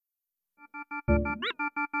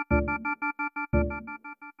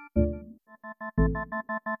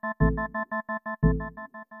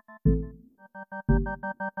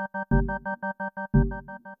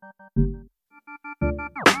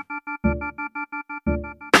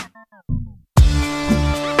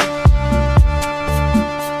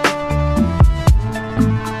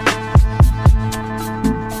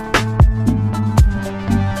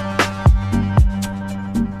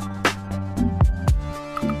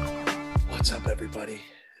What's up, everybody?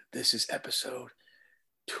 This is episode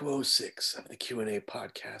 206 of the Q&A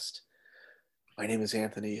podcast. My name is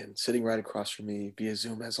Anthony, and sitting right across from me via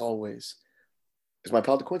Zoom, as always, is my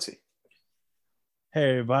pal DeQuincy. Hey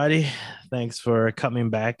everybody, thanks for coming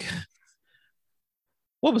back.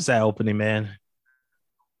 What was that opening, man?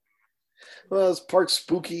 Well, it's part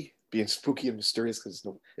spooky, being spooky and mysterious because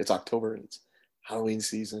it's October and it's Halloween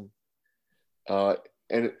season. Uh,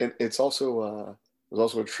 and it's also it was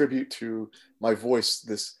also a tribute to my voice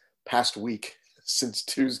this past week since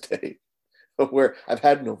Tuesday, where I've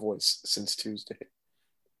had no voice since Tuesday.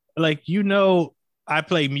 I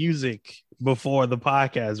play music before the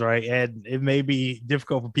podcast, right? And it may be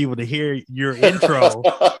difficult for people to hear your intro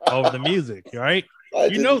over the music, right?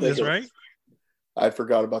 You know this, right? I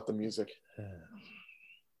forgot about the music.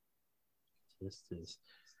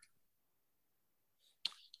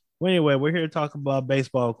 Well, anyway, we're here to talk about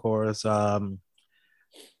baseball, of course.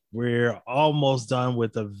 We're almost done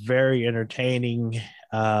with a very entertaining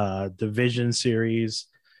division series.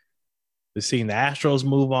 We've seen the Astros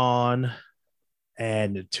move on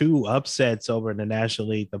and two upsets over in the National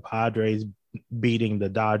League, the Padres beating the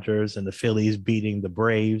Dodgers and the Phillies beating the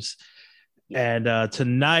Braves. And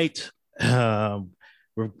tonight,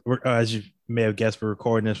 as you may have guessed, we're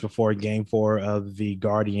recording this before Game 4 of the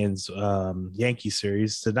Guardians Yankee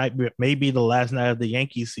series. Tonight may be the last night of the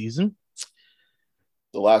Yankee season.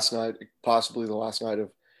 The last night, possibly the last night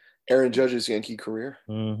of Aaron Judge's Yankee career.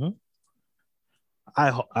 Mm-hmm. I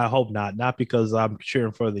hope not. Not because I'm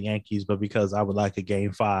cheering for the Yankees, but because I would like a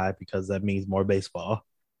Game 5 because that means more baseball.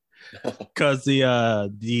 Because the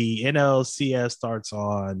NLCS starts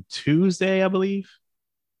on Tuesday, I believe.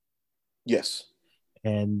 Yes.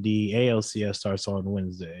 And the ALCS starts on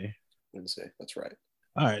Wednesday. That's right.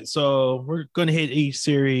 All right, so we're going to hit each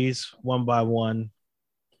series one by one.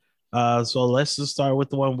 So let's just start with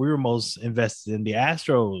the one we were most invested in. The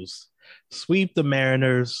Astros sweep the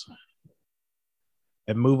Mariners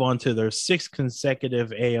and move on to their sixth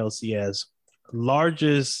consecutive ALCS.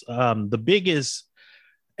 The biggest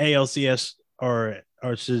ALCS, or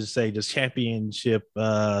should I say, just championship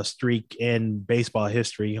streak in baseball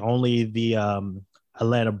history. Only the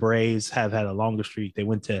Atlanta Braves have had a longer streak. They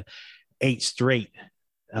went to 8 straight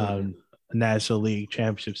National League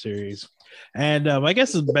Championship Series. And I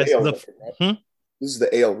guess it's best. Record, right? This is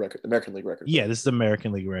the AL record, the American League record. Yeah, this is the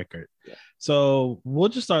American League record. Yeah. So we'll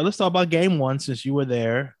just start. Let's talk about Game 1 since you were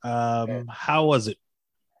there. How was it?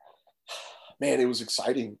 Man, it was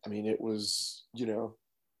exciting. I mean, it was a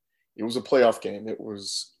playoff game. It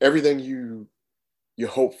was everything you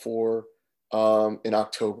hope for in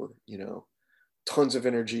October. Tons of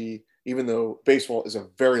energy. Even though baseball is a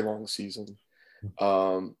very long season,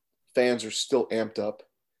 fans are still amped up.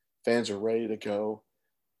 Fans are ready to go,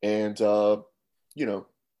 and the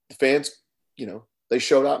fans, they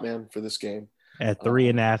showed up, man, for this game at 3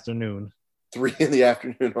 in the afternoon. 3 in the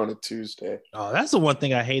afternoon on a Tuesday. Oh, that's the one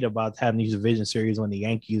thing I hate about having these division series when the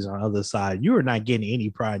Yankees are on the other side. You are not getting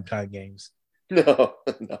any prime time games. No.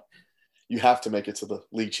 You have to make it to the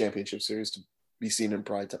league championship series to be seen in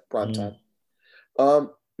prime time. Man,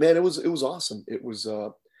 it was awesome. It was.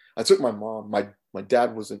 I took my mom. My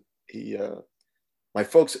dad wasn't. My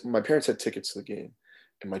parents had tickets to the game,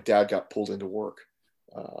 and my dad got pulled into work.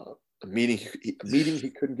 A meeting he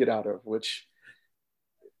couldn't get out of, which.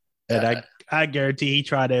 And I guarantee he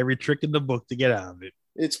tried every trick in the book to get out of it.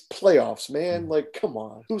 It's playoffs, man. Like, come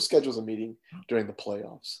on. Who schedules a meeting during the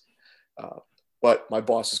playoffs? But my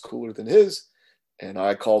boss is cooler than his, and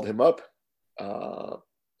I called him up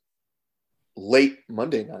late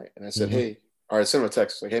Monday night, and I said, hey, or I sent him a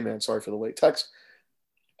text like, hey, man, sorry for the late text.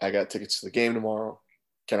 I got tickets to the game tomorrow.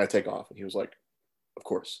 Can I take off? And he was like, of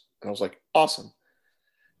course. And I was like, awesome.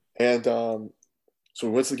 And so we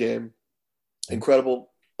went to the game.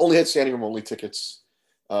 Incredible. Only had standing room only tickets.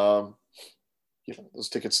 Those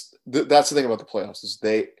tickets. That's the thing about the playoffs is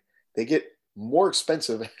they get more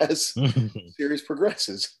expensive as the series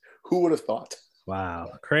progresses. Who would have thought? Wow,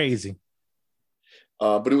 crazy.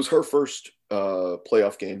 But it was her first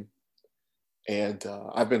playoff game, and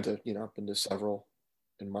I've been to several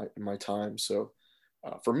in my time. So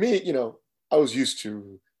for me, I was used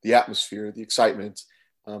to the atmosphere, the excitement,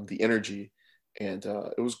 the energy, and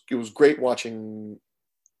it was great watching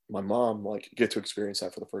my mom like get to experience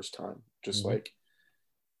that for the first time. Just Mhm. like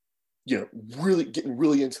really getting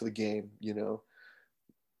really into the game. You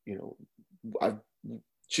know, I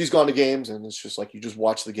she's gone to games and it's just like you just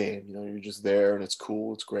watch the game. You're just there and it's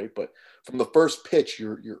cool, it's great. But from the first pitch,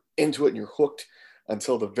 you're into it and you're hooked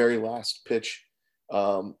until the very last pitch,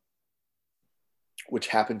 um, which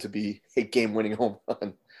happened to be a game-winning home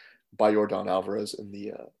run by Yordan Alvarez in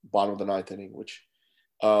the bottom of the ninth inning, which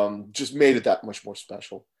just made it that much more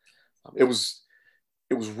special. It was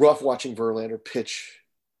rough watching Verlander pitch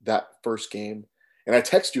that first game, and I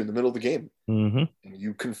texted you in the middle of the game, Mhm. and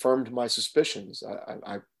you confirmed my suspicions.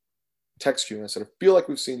 I text you and I said, I feel like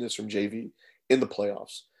we've seen this from JV in the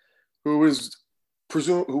playoffs, who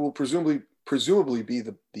will presumably be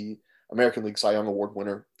the American League Cy Young Award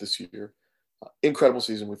winner this year. Incredible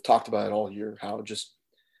season. We've talked about it all year, how just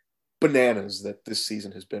bananas that this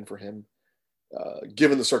season has been for him,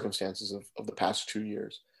 given the circumstances of the past 2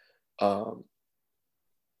 years. Um,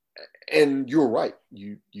 and you were right.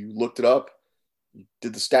 You looked it up, you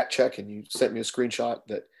did the stat check, and you sent me a screenshot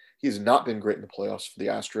that he has not been great in the playoffs for the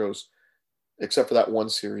Astros, except for that one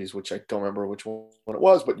series, which I don't remember which one it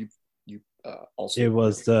was, but you It also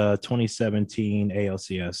was the 2017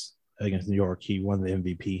 ALCS against New York. He won the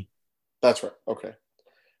MVP. that's right. Okay,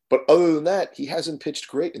 but other than that, he hasn't pitched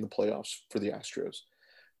great in the playoffs for the Astros.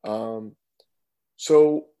 Um,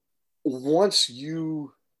 so once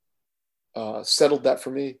you settled that for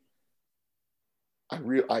me,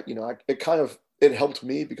 it kind of it helped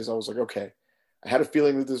me because I was like, okay, I had a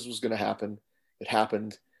feeling that this was going to happen. It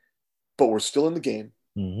happened, but we're still in the game.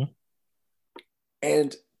 Mhm.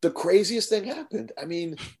 And the craziest thing happened. I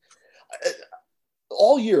mean,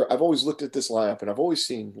 all year I've always looked at this lineup and I've always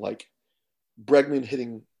seen like Bregman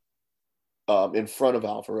hitting in front of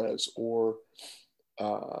Alvarez, or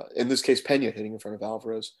in this case Pena hitting in front of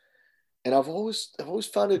Alvarez. And I've always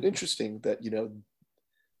found it interesting that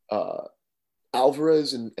uh,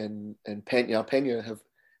 Alvarez and Pena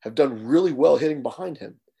have done really well hitting behind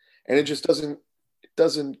him, and it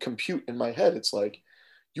doesn't compute in my head. It's like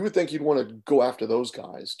you would think you'd want to go after those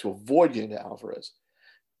guys to avoid getting to Alvarez,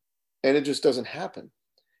 and it just doesn't happen.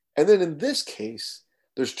 And then in this case,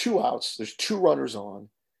 there's two outs, there's two runners on,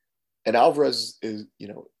 and Alvarez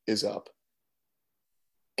is up,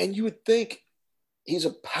 and you would think he's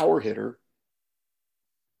a power hitter.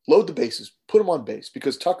 Load the bases, put him on base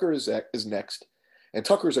because Tucker is next, and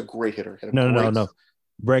Tucker is a great hitter. Had a No, no, no, great no.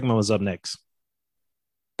 Bregman was up next.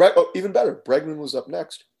 even better. Bregman was up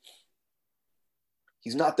next.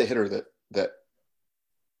 He's not the hitter that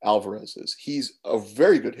Alvarez is. He's a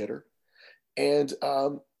very good hitter, and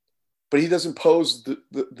but he doesn't pose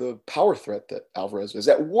the power threat that Alvarez is.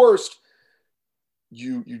 At worst,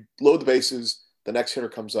 you load the bases, the next hitter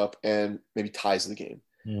comes up and maybe ties the game.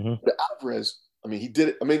 Mhm. But Alvarez, I mean, he did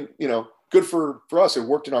it. I mean, good for us. It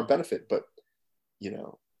worked in our benefit, but you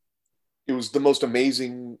know, it was the most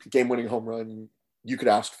amazing game-winning home run you could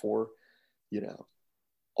ask for, you know,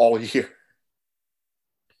 all year.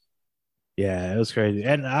 Yeah, it was crazy.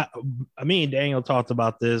 And me and Daniel talked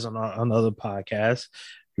about this on another podcast,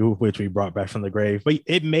 which we brought back from the grave. But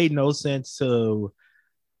it made no sense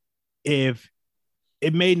if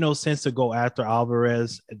it made no sense to go after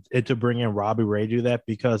Alvarez and to bring in Robbie Ray to do that,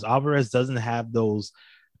 because Alvarez doesn't have those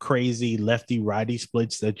crazy lefty righty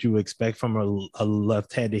splits that you expect from a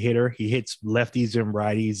left-handed hitter. He hits lefties and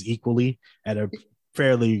righties equally at a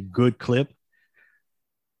fairly good clip.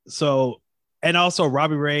 So, and also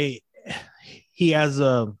Robbie Ray, he has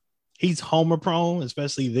he's homer prone,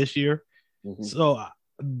 especially this year. Mm-hmm. So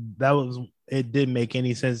that was it. Didn't make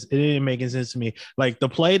any sense. It didn't make any sense to me. Like the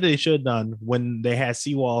play they should have done when they had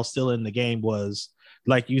Seawall still in the game was,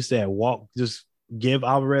 like you said, just give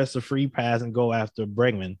Alvarez a free pass and go after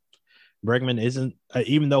Bregman. Bregman isn't,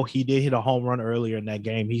 even though he did hit a home run earlier in that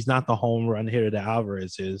game, he's not the home run hitter that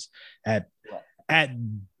Alvarez is. At at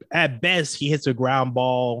at best, he hits a ground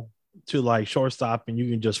ball to like shortstop, and you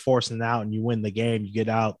can just force it out, and you win the game. You get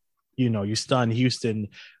out, you stun Houston,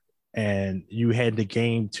 and you head to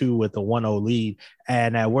game two with a 1-0 lead.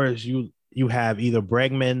 And at worst, you have either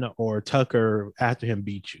Bregman or Tucker after him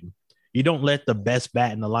beat you. You don't let the best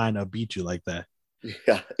bat in the lineup beat you like that.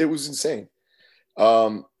 Yeah, it was insane.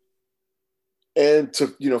 And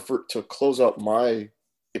to close out my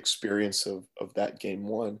experience of that game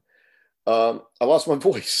one, I lost my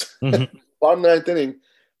voice. Mm-hmm. Bottom ninth inning,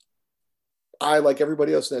 I, like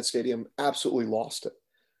everybody else in that stadium, absolutely lost it.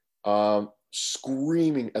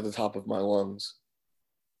 Screaming at the top of my lungs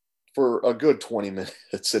for a good 20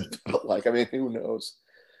 minutes. It felt like, I mean, who knows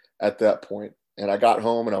at that point. And I got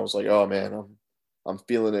home and I was like, oh man, I'm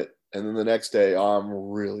feeling it. And then the next day, I'm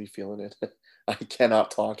really feeling it. I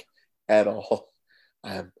cannot talk at all.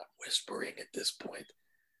 I'm whispering at this point.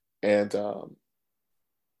 And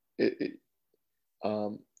it, it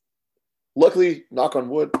luckily, knock on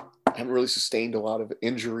wood, I haven't really sustained a lot of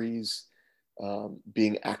injuries.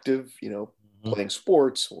 Being active, Mhm. playing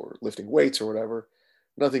sports or lifting weights or whatever,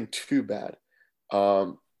 nothing too bad.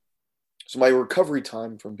 Um, so my recovery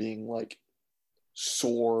time from being like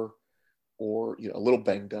sore or a little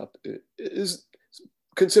banged up is,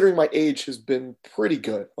 considering my age, has been pretty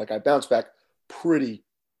good. Like I bounce back pretty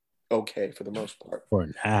okay for the most part. For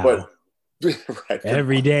But now. right for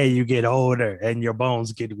Every now. day you get older and your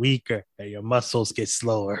bones get weaker and your muscles get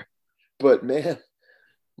slower. But man,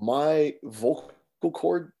 my vocal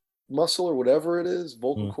cord muscle or whatever it is,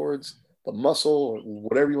 vocal Mm, cords, the muscle or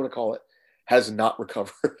whatever you want to call it, has not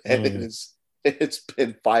recovered, and mm. it's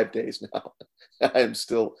been 5 days now. I am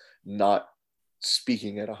still not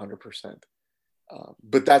speaking at 100%.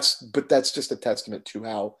 But that's just a testament to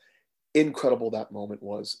how incredible that moment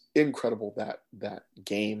was, incredible that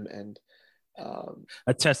game, and um,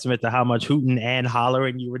 A testament to how much hooting and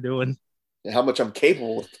hollering you were doing. how much I'm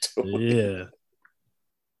capable of doing. Yeah.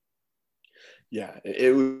 Yeah,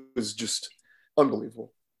 it was just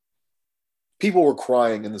unbelievable. People were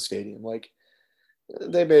crying in the stadium. Like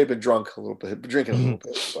they may have been drunk a little bit, drinking a little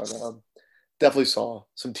bit, but definitely saw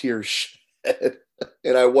some tears shed.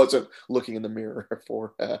 And I wasn't looking in the mirror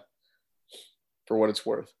for what it's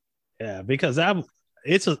worth. Yeah, because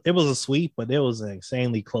it was a sweep, but it was an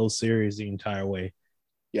insanely close series the entire way.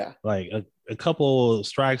 Yeah, Like a couple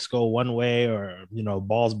strikes go one way, or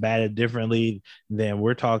balls batted differently, then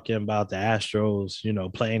we're talking about the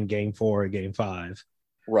Astros, playing Game 4 or Game 5,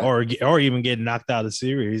 right. or even getting knocked out of the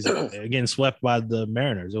series, getting swept by the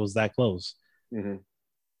Mariners. It was that close. Mm-hmm.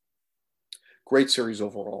 Great series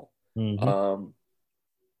overall. Mm-hmm. Um,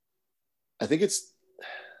 I think it's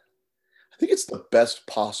I think it's the best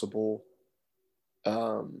possible.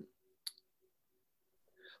 Um,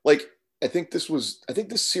 like I think this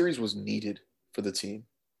series was needed for the team,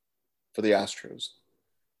 for the Astros.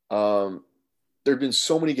 Um, there have been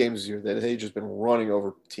so many games this year that they've just been running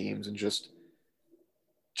over teams and just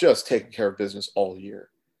taking care of business all year.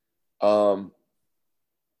 Um,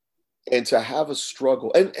 and to have a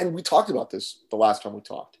struggle, and we talked about this the last time we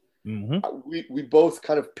talked. Mm-hmm. We both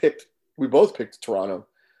kind of picked Toronto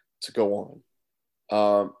to go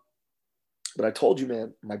on. But I told you,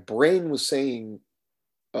 man, my brain was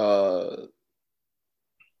uh,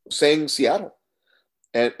 saying Seattle,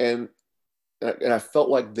 and and and I felt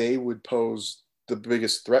like they would pose the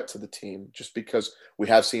biggest threat to the team just because we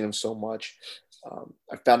have seen them so much.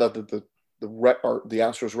 I found out that the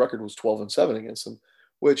Astros record was 12-7 against them,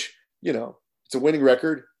 which it's a winning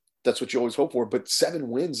record. That's what you always hope for. But 7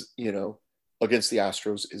 wins, against the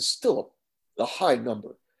Astros is still a high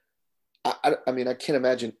number. I mean, I can't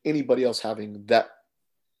imagine anybody else having that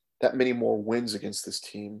many more wins against this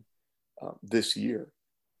team this year.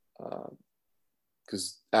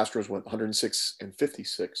 Because Astros went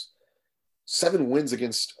 106-56. 7 wins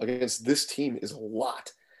against this team is a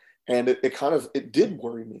lot, and it did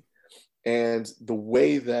worry me. And the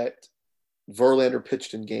way that Verlander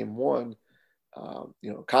pitched in Game 1,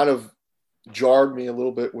 kind of jarred me a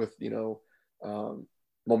little bit with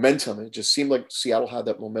momentum. It just seemed like Seattle had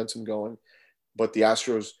that momentum going, but the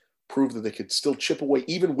Astros proved that they could still chip away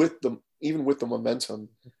even with the momentum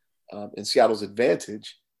in Seattle's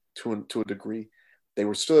advantage to a degree. They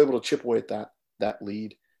were still able to chip away at that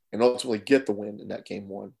lead and ultimately get the win in that Game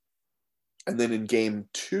 1. And then in Game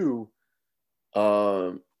 2,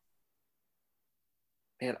 um,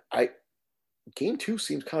 man, I Game 2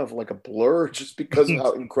 seems kind of like a blur just because of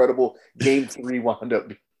how incredible Game 3 wound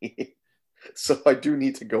up being. So I do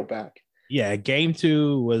need to go back. Yeah, Game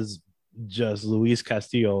 2 was just Luis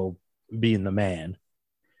Castillo being the man.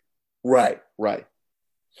 Right.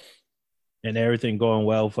 And everything going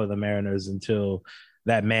well for the Mariners until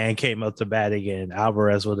that man came up to bat again.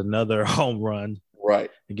 Alvarez with another home run Right.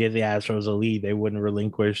 to give the Astros a lead they wouldn't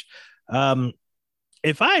relinquish. Um,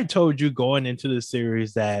 if I had told you going into the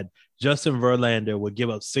series that Justin Verlander would give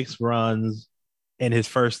up 6 runs in his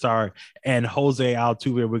first start and Jose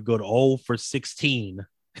Altuve would go to 0 for 16,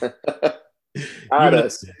 you I'd would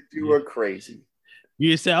have said you were crazy.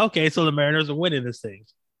 you say, okay, so the Mariners are winning this thing.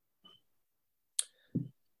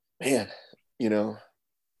 Man, you know,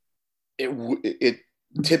 it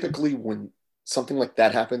typically, when something like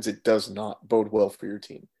that happens, it does not bode well for your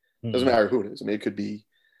team. Doesn't Mm-mm. matter who it is. I mean, it could be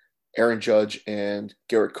Aaron Judge and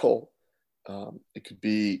Garrett Cole. It could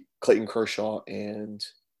be Clayton Kershaw and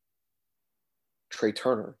Trey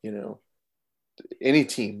Turner. Any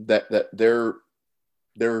team that they're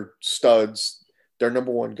They're studs. They're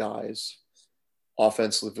number one guys,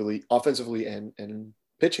 offensively, and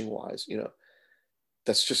pitching wise.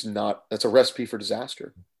 That's just not. That's a recipe for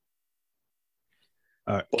disaster.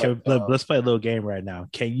 All right, But let's play a little game right now.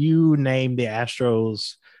 Can you name the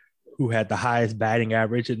Astros who had the highest batting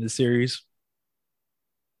average in the series?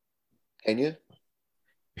 Pena,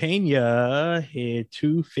 Pena hit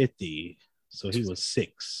 250, so he was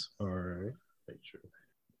six. Or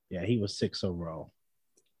yeah, he was six overall.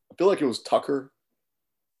 I feel like it was Tucker.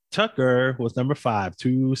 Tucker was number 5,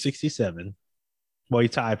 267. Well, he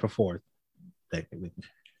tied for fourth, technically.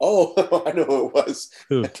 Oh, I know who it was.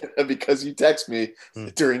 Who? Because you text me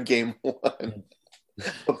during game 1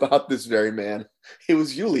 about this very man. It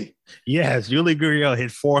was Yuli. Yes, Yuli Gurriel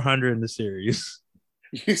hit 400 in the series.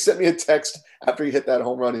 You sent me a text after he hit that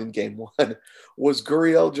home run in game 1. Was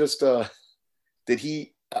Gurriel just did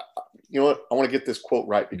he you know what? I want to get this quote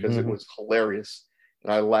right because it was hilarious.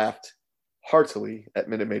 And I laughed heartily at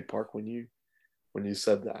Minute Maid Park when you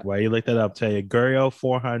said that. Well, you looked that up. Tell you, Gurriel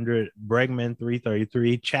 400, Bregman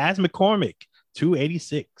 333, Chas McCormick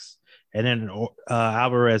 286, and then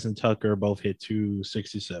Alvarez and Tucker both hit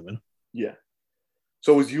 267. Yeah.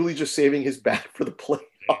 So was Yuli just saving his bat for the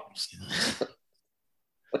playoffs?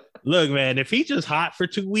 Look, man, if he's just hot for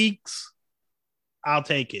 2 weeks, I'll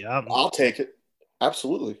take it. I'll take it.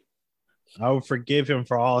 Absolutely. I would forgive him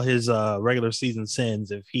for all his regular season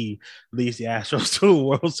sins if he leads the Astros to a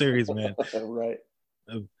World Series, man. Right.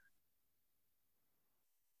 And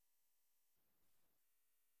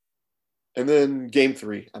then game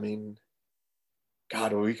 3. I mean,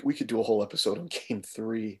 God, we could do a whole episode on game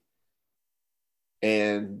 3.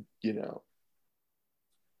 And,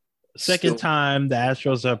 second time the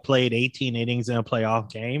Astros have played 18 innings in a playoff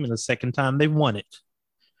game, and the second time they've won it.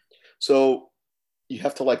 So you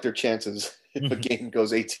have to like their chances if a game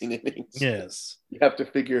goes 18 innings. Yes. You have to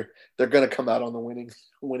figure they're going to come out on the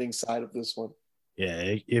winning side of this one.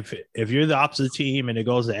 Yeah, if you're the opposite team and it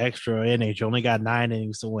goes to extra innings, you only got 9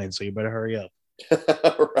 innings to win, so you better hurry up.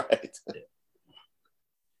 Right.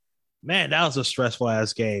 Man, that was a stressful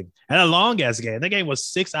ass game and a long ass game. That game was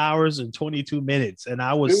 6 hours and 22 minutes, and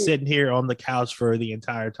I was sitting here on the couch for the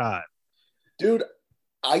entire time. Dude,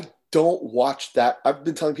 I don't watch that. I've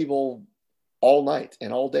been telling people all night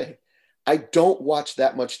and all day. I don't watch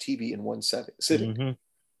that much TV in one sitting. Mm-hmm.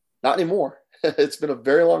 Not anymore. It's been a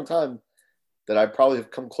very long time that I probably have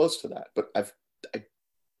come close to that, but I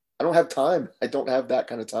don't have time. I don't have that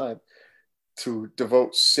kind of time to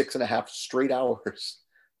devote 6.5 straight hours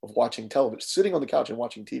of watching television, sitting on the couch and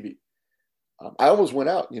watching TV. I almost went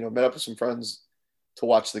out, met up with some friends to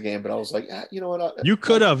watch the game, but I was like, you know what? You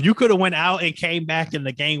could have went out and came back and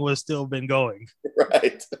the game would have still been going.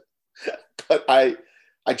 Right. But I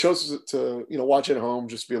chose to, watch it at home,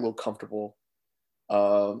 just be a little comfortable.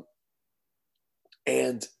 And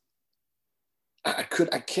I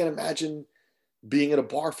can't imagine being at a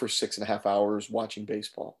bar for 6.5 hours watching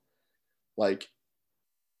baseball. Like,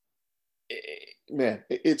 man,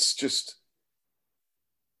 it's just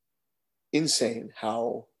insane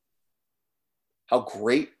how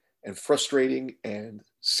great and frustrating and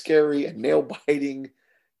scary and nail biting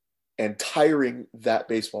and tiring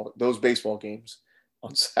those baseball games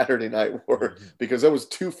on Saturday night were, because there was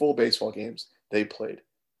 2 full baseball games they played.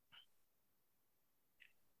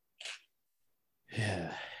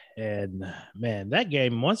 Yeah. And man, that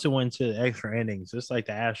game, once it went to extra innings, it's like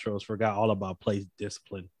the Astros forgot all about play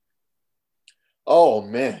discipline. Oh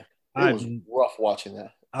man, it was rough watching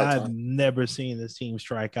that. I've never seen this team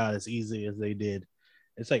strike out as easy as they did.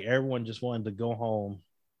 It's like everyone just wanted to go home,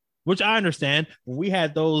 which I understand. When we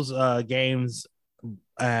had those games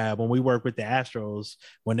when we worked with the Astros,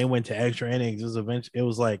 when they went to extra innings, it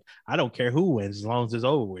was like, I don't care who wins as long as it's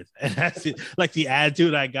over with. And that's it, like the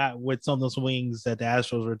attitude I got with some of the swings that the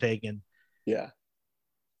Astros were taking. Yeah.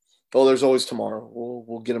 Well, there's always tomorrow.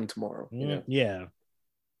 We'll get them tomorrow. Yeah.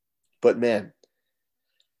 But man,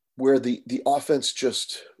 where the offense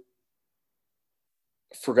just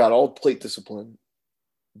forgot all plate discipline,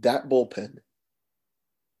 that bullpen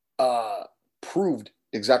proved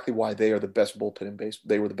exactly why they are the best bullpen in baseball.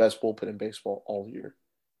 They were the best bullpen in baseball all year.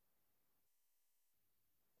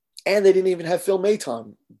 And they didn't even have Phil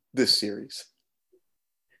Maton this series.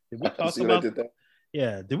 Did we talk about that?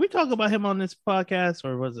 Yeah. Did we talk about him on this podcast,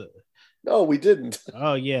 or was it? No, we didn't.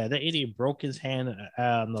 Oh, yeah. The idiot broke his hand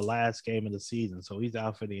in the last game of the season, so he's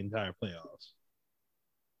out for the entire playoffs.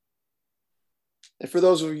 And for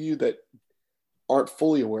those of you that aren't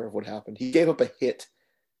fully aware of what happened, he gave up a hit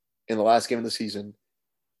in the last game of the season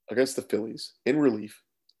against the Phillies in relief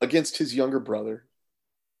against his younger brother.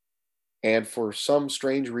 And for some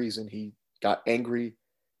strange reason, he got angry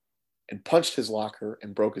and punched his locker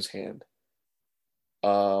and broke his hand.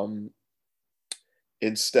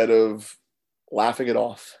 Instead of laughing it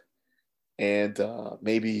off and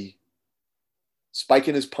maybe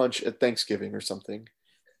spiking his punch at Thanksgiving or something,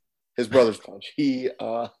 his brother's punch,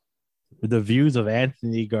 The views of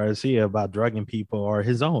Anthony Garcia about drugging people are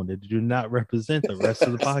his own. They do not represent the rest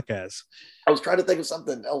of the podcast. I was trying to think of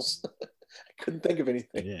something else. I couldn't think of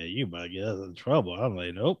anything. Yeah, you might get us in trouble. I'm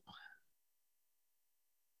like, nope.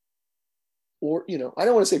 Or, I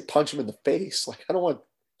don't want to say punch him in the face. Like, I don't want,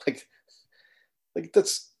 like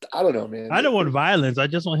that's, I don't know, man. I don't want violence. I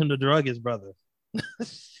just want him to drug his brother.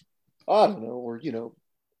 I don't know. Or,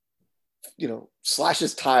 slash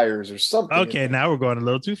his tires or something. Okay, now we're going a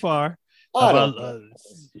little too far.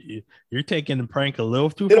 You're taking the prank a little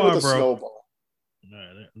too far, bro. Snowball.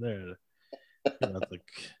 There.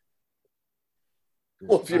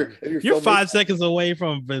 Well, if you're 5 seconds away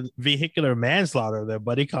from vehicular manslaughter there,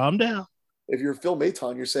 buddy. Calm down. If you're Phil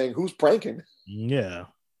Maton, you're saying, who's pranking? Yeah.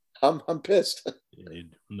 I'm pissed.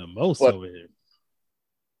 The most over here.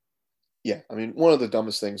 Yeah, I mean, one of the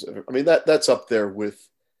dumbest things. I mean, that's up there with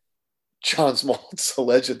John Smoltz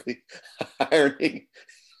allegedly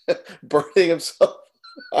burning himself,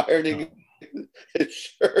 ironing his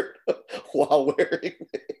shirt while wearing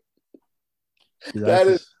it.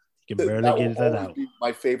 You can barely get that out.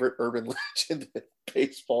 My favorite urban legend in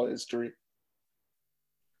baseball history.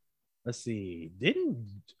 Let's see.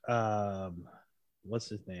 Didn't what's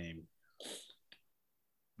his name?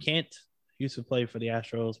 Kent used to play for the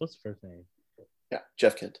Astros. What's the first name? Yeah,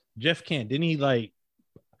 Jeff Kent. Jeff Kent. Didn't he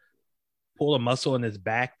pull a muscle in his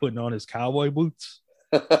back putting on his cowboy boots?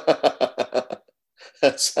 That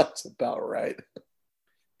sounds about right.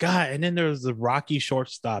 God, and then there was the Rocky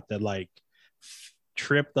shortstop that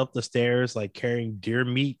tripped up the stairs carrying deer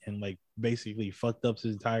meat and basically fucked up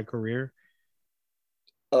his entire career.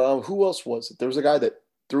 Who else was it? There was a guy that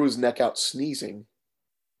threw his neck out sneezing.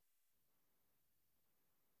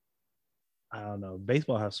 I don't know.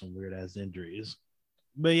 Baseball has some weird ass injuries.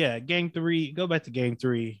 But yeah, game 3, go back to game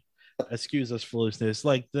 3. Excuse us foolishness.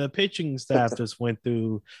 The pitching staff just went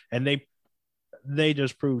through and they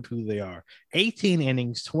just proved who they are. 18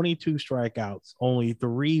 innings, 22 strikeouts, only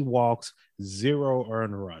 3 walks, 0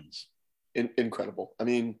 earned runs. Incredible. I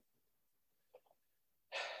mean,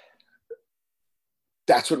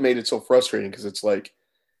 that's what made it so frustrating because it's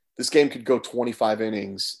this game could go 25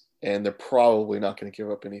 innings and they're probably not going to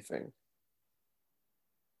give up anything.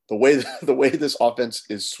 The way this offense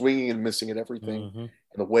is swinging and missing at everything, and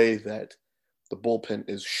the way that the bullpen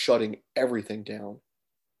is shutting everything down,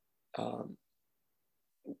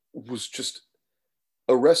 was just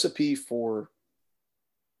a recipe for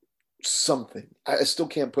something. I still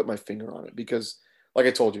can't put my finger on it because, like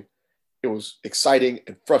I told you, it was exciting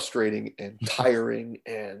and frustrating and tiring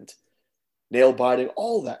and nail biting,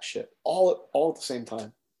 all that shit, all at the same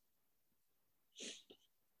time.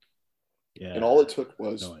 Yeah, and all it took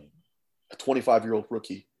was a 25-year-old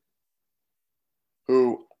rookie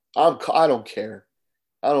who I don't care.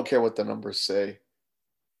 I don't care what the numbers say.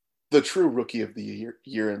 The true rookie of the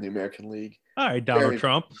year in the American League. All right, Donald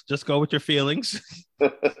Trump. Just go with your feelings.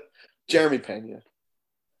 Jeremy Pena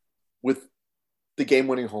with the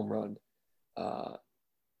game-winning home run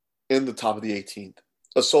in the top of the 18th.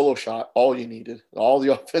 A solo shot, all you needed. All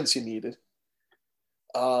the offense you needed.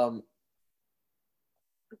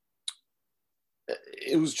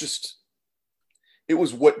 It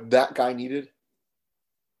was what that guy needed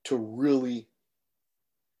to really,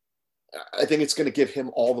 I think it's going to give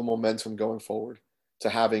him all the momentum going forward to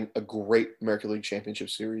having a great American League Championship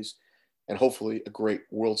Series and hopefully a great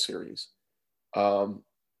World Series.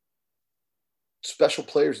 Special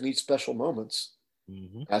players need special moments.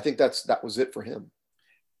 Mm-hmm. I think that was it for him.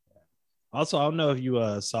 Also, I don't know if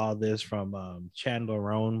you saw this from Chandler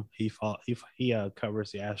Roan. He covers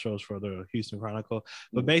the Astros for the Houston Chronicle.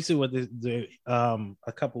 But basically, what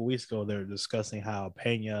a couple of weeks ago, they're discussing how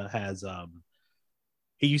Pena has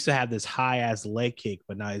he used to have this high ass leg kick,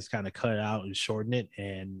 but now he's kind of cut it out and shortened it,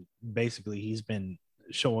 and basically he's been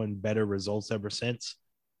showing better results ever since.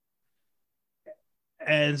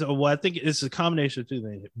 And so, I think it's a combination of two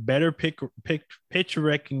things: better pitch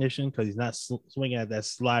recognition because he's not swinging at that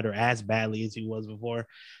slider as badly as he was before,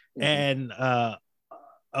 and a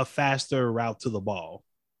faster route to the ball.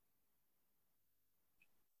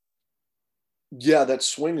 Yeah, that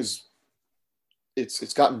swing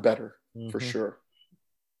it's gotten better for sure.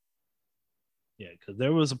 Yeah, because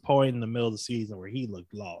there was a point in the middle of the season where he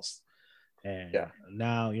looked lost. And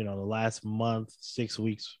now, the last month, 6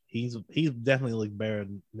 weeks, he's definitely looked better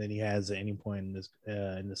than he has at any point in this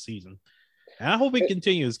in the season. And I hope it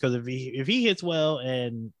continues because if he hits well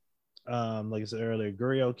and like I said earlier,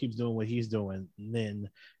 Gurriel keeps doing what he's doing, then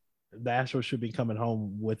the Astros should be coming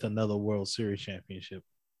home with another World Series championship.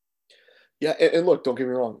 Yeah, and look, don't get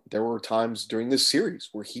me wrong. There were times during this series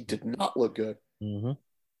where he did not look good. Mm-hmm.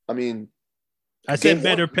 I mean, I said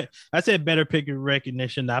better pick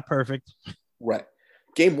recognition, not perfect. Right.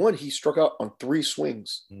 Game 1, he struck out on 3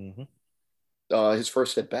 swings. Mm-hmm. His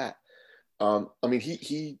first at bat. I mean,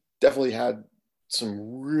 he definitely had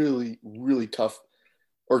some really, really tough,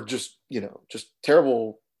 or just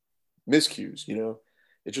terrible miscues.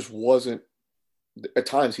 It just wasn't. At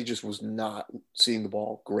times, he just was not seeing the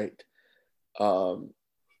ball great. And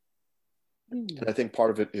I think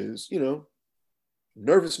part of it is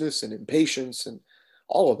nervousness and impatience and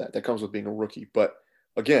all of that comes with being a rookie. But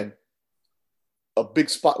again, a big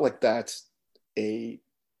spot like that, a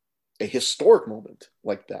historic moment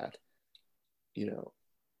like that,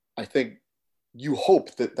 I think you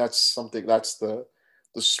hope that that's something, that's the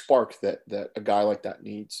spark that a guy like that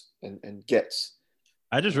needs and gets.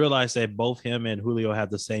 I just realized that both him and Julio have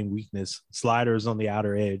the same weakness: sliders on the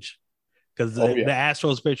outer edge. Because the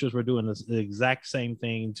Astros pitchers were doing the exact same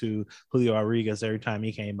thing to Julio Rodriguez every time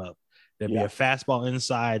he came up. There'd be a fastball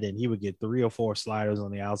inside, and he would get 3 or 4 sliders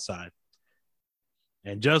on the outside.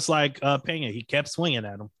 And just like Pena, he kept swinging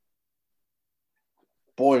at him.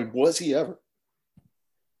 Boy, was he ever.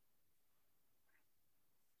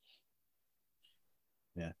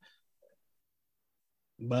 Yeah.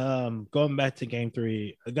 Going back to Game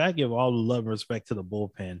 3, I got to give all the love and respect to the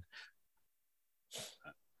bullpen.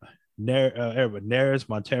 Neris,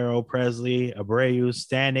 Montero, Presley, Abreu,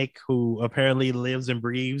 Stanek, who apparently lives and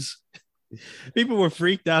breathes. People were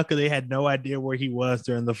freaked out because they had no idea where he was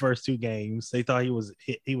during the first 2 games. They thought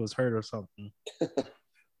he was hurt or something.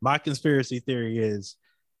 My conspiracy theory is,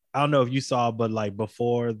 I don't know if you saw, but like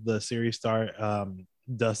before the series start,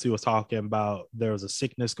 Dusty was talking about there was a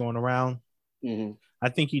sickness going around. Mm-hmm. I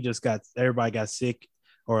think everybody got sick,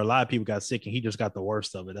 or a lot of people got sick, and he just got the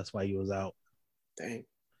worst of it. That's why he was out. Dang.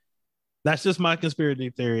 That's just my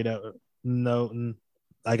conspiracy theory.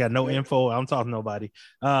 I got no info. I'm talking to nobody.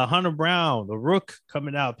 Hunter Brown, the rook,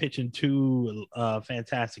 coming out pitching 2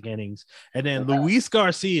 fantastic innings, and then Luis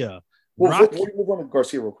Garcia. Well, we'll run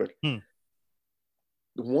Garcia real quick. It's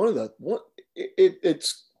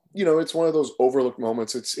one of those overlooked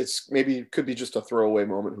moments. It's maybe it could be just a throwaway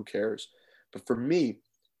moment. Who cares? But for me,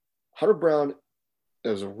 Hunter Brown,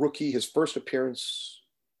 as a rookie, his second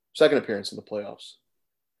appearance in the playoffs.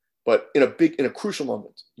 But in a crucial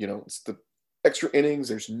moment, it's the extra innings.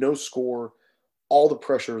 There's no score. All the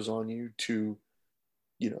pressure is on you to,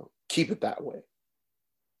 keep it that way.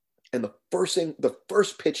 And the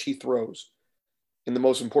first pitch he throws in the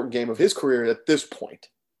most important game of his career at this point,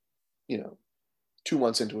 2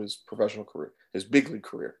 months into his professional career, his big league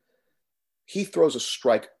career, he throws a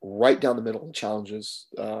strike right down the middle and challenges.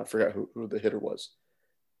 I forgot who the hitter was.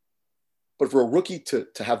 But for a rookie to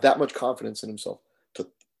have that much confidence in himself, to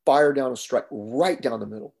fire down a strike right down the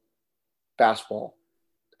middle, fastball,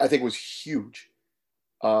 I think was huge.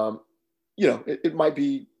 It might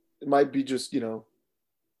be just,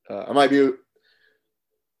 I might be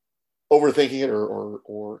overthinking it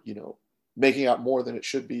or making out more than it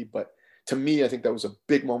should be. But to me, I think that was a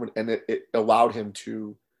big moment, and it allowed him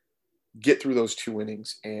to get through those 2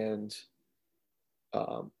 innings and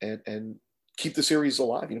keep the series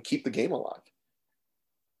alive, keep the game alive.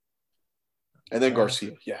 And then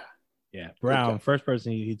Garcia, yeah. Brown, first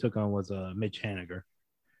person he took on was Mitch Haniger.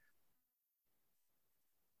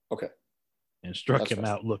 Okay. And struck him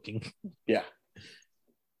out looking. Yeah.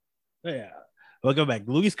 Yeah. We'll go back.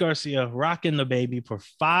 Luis Garcia rocking the baby for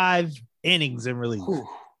 5 innings in relief. Whew.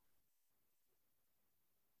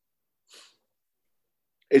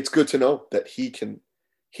 It's good to know that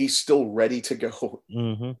he's still ready to go,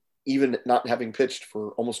 even not having pitched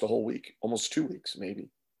for almost a whole week, almost 2 weeks, maybe.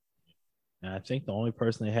 And I think the only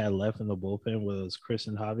person they had left in the bullpen was Chris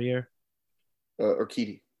and Javier.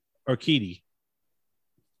 Urquidy.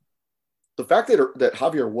 The fact that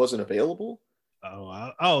Javier wasn't available.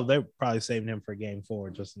 They're probably saving him for Game 4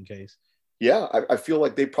 just in case. Yeah, I feel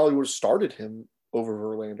like they probably would have started him over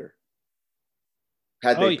Verlander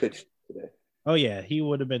had they pitched today. Oh, yeah. He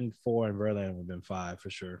would have been 4 and Verlander would have been 5 for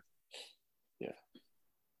sure. Yeah.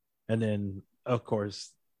 And then, of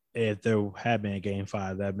course, if there had been a Game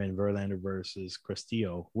 5, that would have been Verlander versus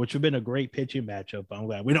Castillo, which would have been a great pitching matchup. I'm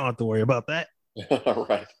glad we don't have to worry about that.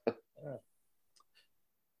 Right.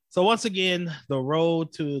 So, once again, the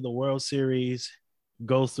road to the World Series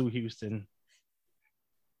goes through Houston.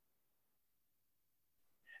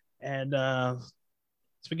 And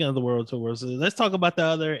speaking of the World Tour, let's talk about the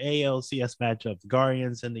other ALCS matchup, the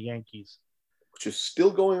Guardians and the Yankees. Which is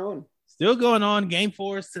still going on. Still going on. Game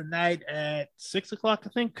 4 is tonight at 6 o'clock, I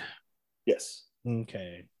think. Yes.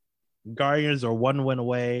 Okay. Guardians are 1 win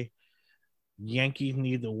away. Yankees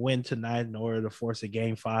need to win tonight in order to force a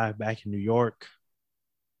game 5 back in New York.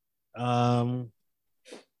 I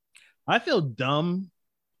feel dumb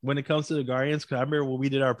when it comes to the Guardians because I remember when we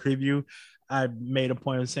did our preview, I made a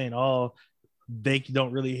point of saying, "Oh, they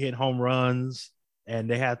don't really hit home runs, and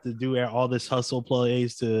they have to do all this hustle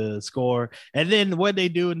plays to score." And then what they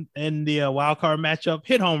do in the wild card matchup,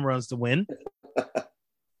 hit home runs to win.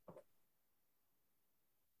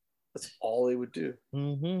 That's all they would do.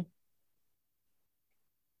 Mm-hmm.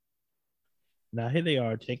 Now here they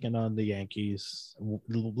are taking on the Yankees,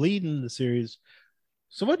 leading the series.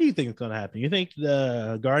 So what do you think is going to happen? You think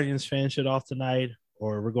the Guardians finish it off tonight,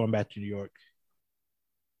 or we're going back to New York?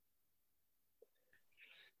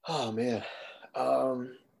 Oh man.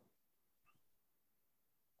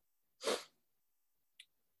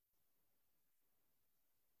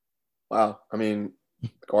 Wow. I mean,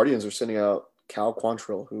 Guardians are sending out Cal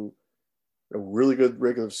Quantrill, who had a really good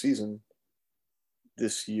regular season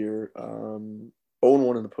this year.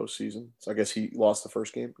 0-1 in the postseason. So I guess he lost the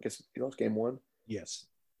first game. I guess he lost game 1. Yes.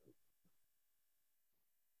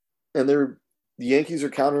 And the Yankees are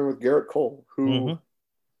countering with Garrett Cole, who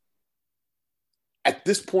at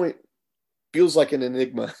this point feels like an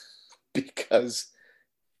enigma because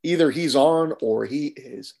either he's on or he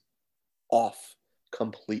is off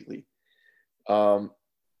completely. So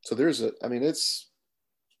there's but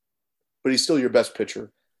he's still your best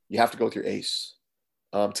pitcher. You have to go with your ace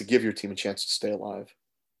to give your team a chance to stay alive.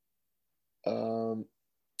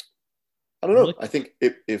 I don't know. I think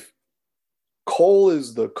if Cole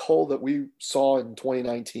is the Cole that we saw in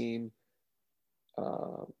 2019,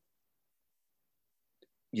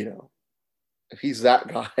 if he's that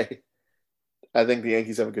guy, I think the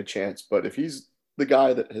Yankees have a good chance. But if he's the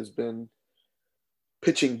guy that has been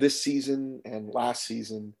pitching this season and last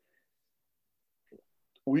season,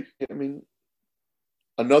 the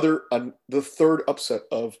third upset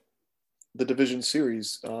of the division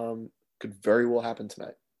series could very well happen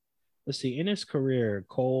tonight. Let's see. In his career,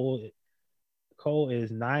 Cole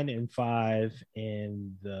is 9-5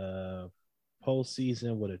 in the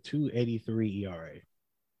postseason with a 2.83 ERA.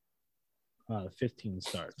 15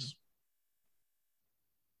 starts.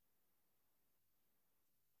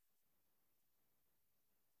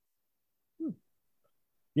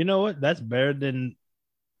 You know what? That's better than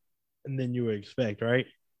you would expect, right?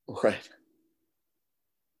 Right.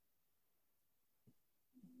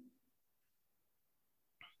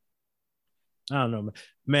 I don't know,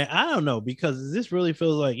 man. I don't know because this really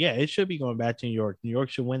feels like, yeah, it should be going back to New York. New York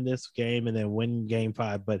should win this game and then win game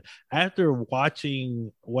 5. But after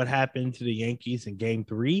watching what happened to the Yankees in game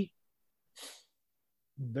 3,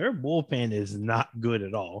 their bullpen is not good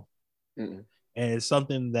at all. Mm-mm. And it's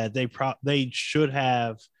something that they should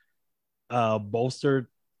have bolstered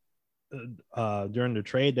during the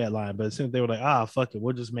trade deadline. But since they were like, fuck it,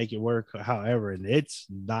 we'll just make it work however. And it's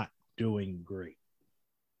not doing great.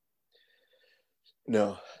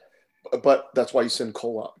 No, but that's why you send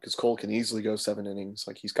Cole out because Cole can easily go 7 innings.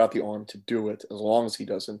 Like he's got the arm to do it as long as he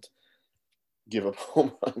doesn't give up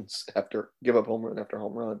home run after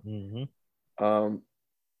home run. Mm-hmm.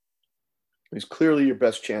 He's clearly your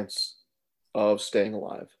best chance of staying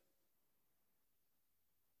alive.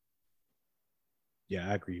 Yeah,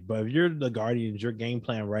 I agree. But if you're the Guardians, your game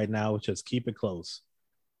plan right now is just keep it close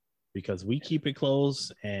because we keep it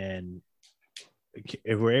close, and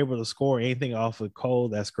if we're able to score anything off of Cole,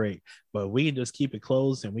 that's great. But we can just keep it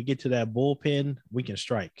close and we get to that bullpen, we can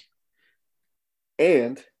strike.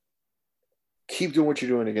 And keep doing what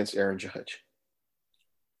you're doing against Aaron Judge.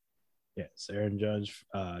 Yes, Aaron Judge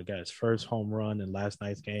got his first home run in last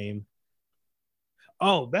night's game.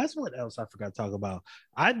 Oh, that's what else I forgot to talk about.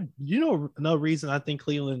 No reason I think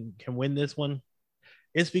Cleveland can win this one.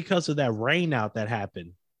 It's because of that rain out that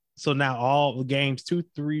happened. So now all the games 2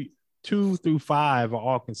 through 5 are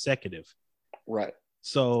all consecutive. Right.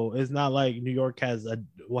 So it's not like New York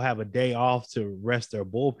will have a day off to rest their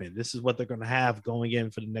bullpen. This is what they're going to have going in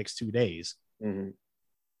for the next 2 days. Mm-hmm.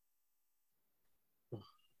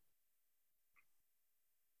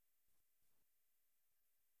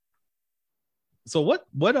 So what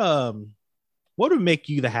would make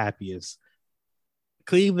you the happiest?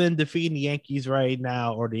 Cleveland defeating the Yankees right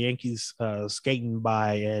now, or the Yankees skating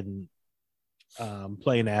by and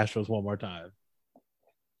playing the Astros one more time?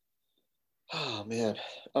 Oh man,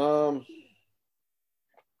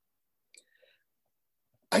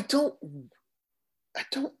 I don't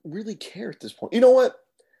really care at this point. You know what?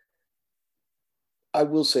 I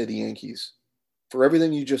will say the Yankees, for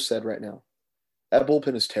everything you just said right now, That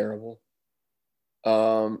bullpen is terrible.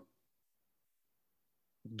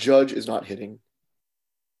 Judge is not hitting.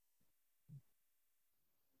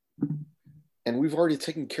 And we've already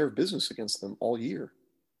taken care of business against them all year.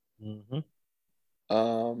 Mm-hmm.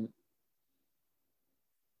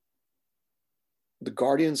 The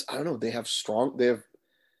Guardians, I don't know. They have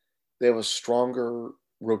a stronger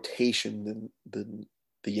rotation than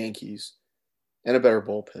the Yankees, and a better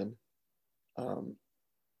bullpen. I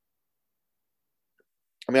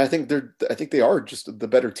mean, I think they are just the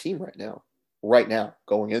better team right now. Right now,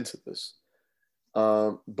 going into this,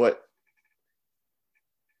 but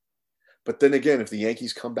then again, if the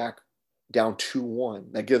Yankees come back down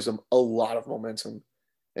 2-1, that gives them a lot of momentum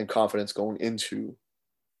and confidence going into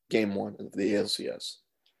Game 1 of the ALCS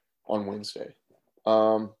on Wednesday.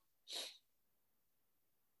 At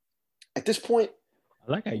this point,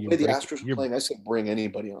 I like how the way the Astros are playing, I said bring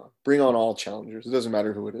anybody on. Bring on all challengers. It doesn't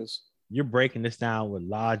matter who it is. You're breaking this down with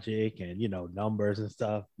logic and, numbers and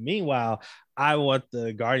stuff. Meanwhile, I want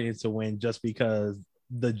the Guardians to win just because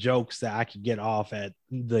the jokes that I could get off at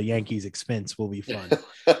the Yankees' expense will be fun.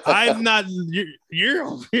 I'm not, you're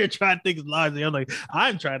over here trying to think logically. I'm like,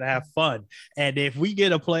 I'm trying to have fun. And if we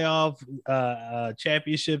get a playoff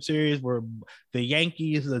championship series where the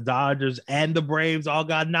Yankees, the Dodgers, and the Braves all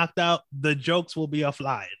got knocked out, the jokes will be a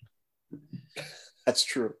flying. That's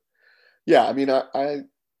true. Yeah. I mean, I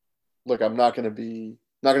look, I'm not going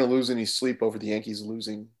to lose any sleep over the Yankees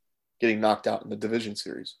getting knocked out in the division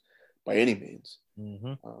series by any means.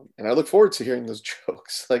 Mm-hmm. And I look forward to hearing those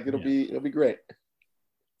jokes. Like it'll be great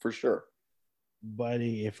for sure.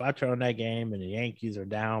 Buddy, if I turn on that game and the Yankees are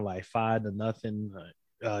down like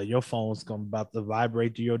 5-0, your phone's about to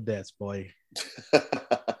vibrate to your desk, boy.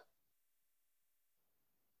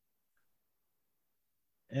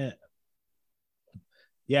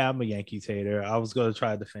 Yeah, I'm a Yankees hater. I was going to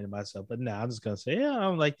try to defend myself, but now I'm just going to say, I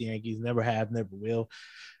don't like the Yankees. Never have, never will.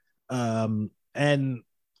 And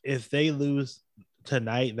if they lose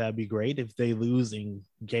tonight, that'd be great. If they lose in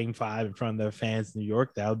Game 5 in front of their fans in New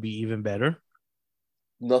York, that would be even better.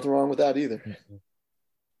 Nothing wrong with that either. Mm-hmm.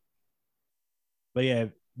 But yeah,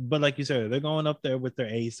 like you said, they're going up there with their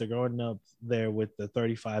ace. They're going up there with the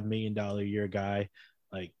 $35 million a year guy.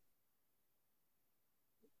 Like,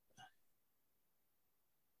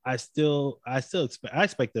 I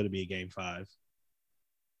expect there to be a Game 5. To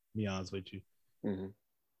be honest with you. Mm-hmm.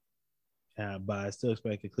 But I still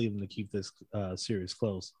expect Cleveland to keep this series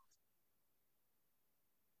close.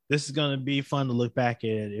 This is going to be fun to look back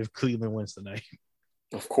at if Cleveland wins tonight.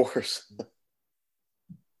 Of course.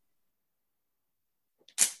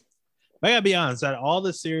 I gotta be honest, out of all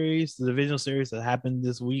the divisional series that happened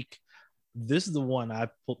this week, this is the one I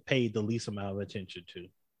paid the least amount of attention to.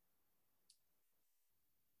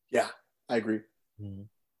 Yeah, I agree. Mm-hmm.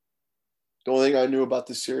 The only thing I knew about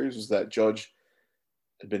this series was that Judge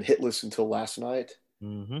had been hitless until last night.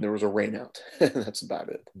 Mm-hmm. There was a rain out. That's about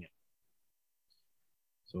it. Yeah.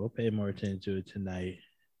 So we'll pay more attention to it tonight.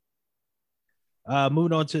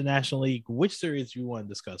 Moving on to the National League, which series do you want to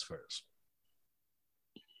discuss first?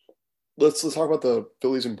 Let's talk about the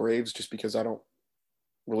Phillies and Braves, just because I don't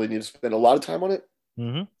really need to spend a lot of time on it.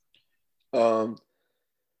 Mm-hmm. Wrong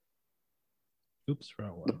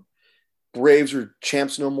one. The Braves are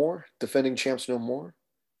champs no more, defending champs no more.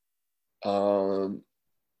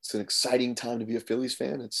 It's an exciting time to be a Phillies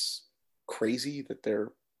fan. It's crazy that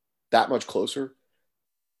they're that much closer.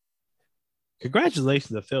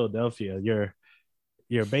 Congratulations to Philadelphia.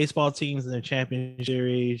 Your baseball team's in the championship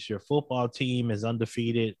series. Your football team is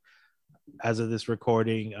undefeated as of this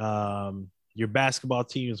recording. Your basketball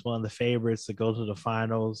team is one of the favorites to go to the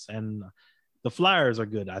finals, and the Flyers are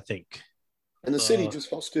good, I think. And the city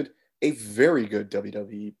just hosted a very good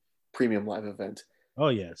WWE premium live event. Oh,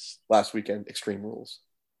 yes. Last weekend, Extreme Rules.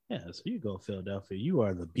 Yeah, so you go, Philadelphia. You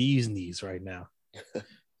are the bee's knees right now.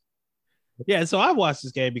 Yeah, so I watched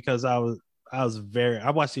this game because I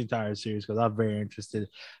watched the entire series because I'm very interested.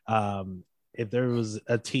 If there was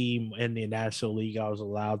a team in the National League I was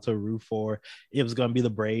allowed to root for, it was going to be the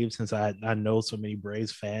Braves, since I know so many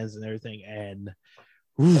Braves fans and everything. And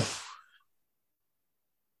oof.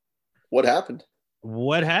 What happened?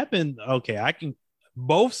 Okay,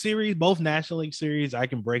 both National League series, I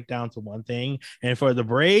can break down to one thing. And for the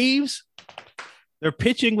Braves, their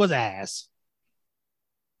pitching was ass.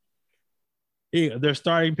 They're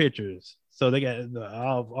starting pitchers. So they got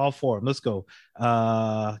all four of them. Let's go.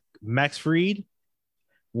 Max Fried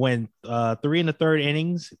went 3 1/3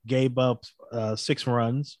 innings, gave up 6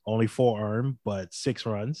 runs, only 4 earned, but 6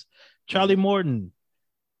 runs. Charlie Morton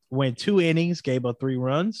went 2 innings, gave up 3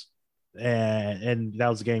 runs, and that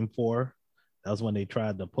was game 4. That was when they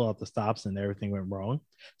tried to pull out the stops and everything went wrong.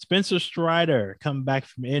 Spencer Strider come back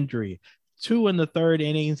from injury. 2 in the third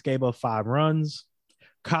innings, gave up 5 runs.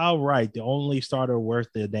 Kyle Wright, the only starter worth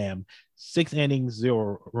the damn, 6 innings,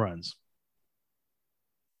 0 runs.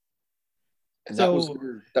 And so,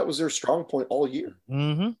 that was their strong point all year.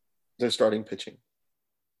 Mm-hmm. Their starting pitching.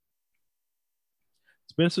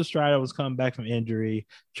 Spencer Strider was coming back from injury.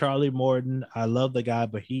 Charlie Morton, I love the guy,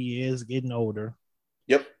 but he is getting older.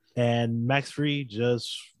 Yep. And Max Fried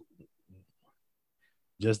just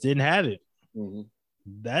didn't have it. Mm-hmm.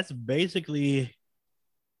 That's basically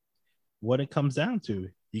what it comes down to.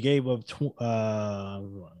 You gave up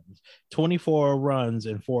 24 runs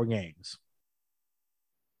in 4 games.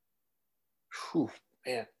 Whew,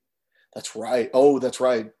 man, that's right. Oh, that's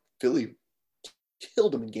right. Philly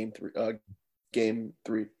killed him in game 3. Game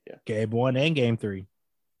 3, yeah. Game 1 and game 3.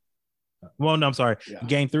 Well, no, I'm sorry. Yeah.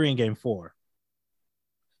 Game 3 and game 4.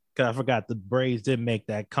 Because I forgot the Braves did make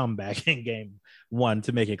that comeback in game 1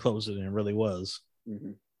 to make it closer than it really was.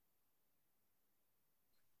 Mm-hmm.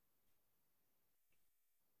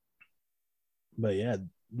 But yeah,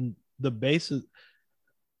 the basis.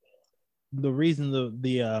 The reason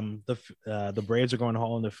the Braves are going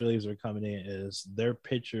home and the Phillies are coming in is their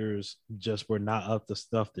pitchers just were not up to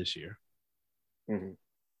stuff this year. Mm-hmm.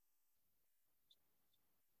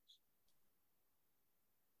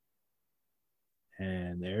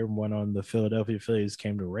 And everyone on the Philadelphia Phillies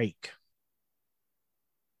came to rake.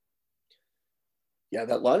 Yeah,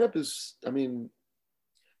 that lineup is, I mean,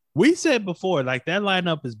 we said before, like that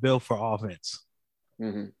lineup is built for offense.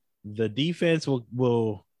 Mm-hmm. The defense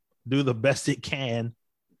will do the best it can,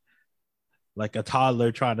 like a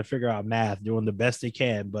toddler trying to figure out math, doing the best they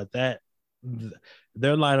can. But their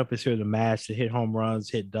lineup is here to match, to hit home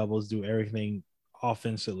runs, hit doubles, do everything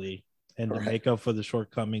offensively, and to make up for the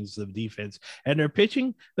shortcomings of defense. And their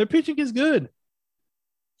pitching is good.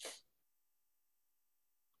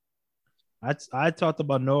 I talked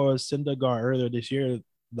about Noah Syndergaard earlier this year.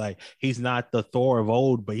 Like, he's not the Thor of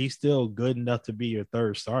old, but he's still good enough to be your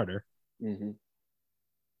third starter. Mm-hmm.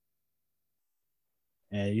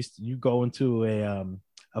 And you go into a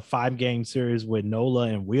 5-game series with Nola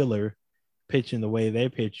and Wheeler pitching the way they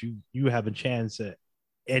pitch, you have a chance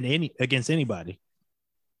against anybody.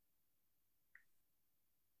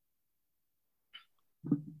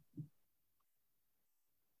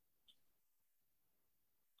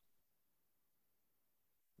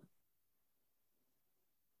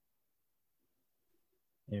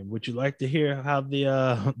 And would you like to hear how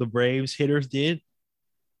the Braves hitters did?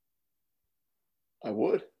 I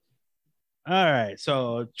would. All right.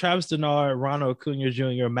 So Travis Denard, Ronald Acuna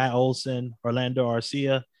Jr., Matt Olson, Orlando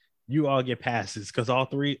Arcia, you all get passes because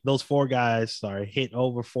those 4 guys, hit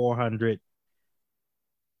over 400.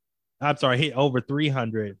 I'm sorry, hit over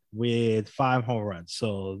 300 with 5 home runs.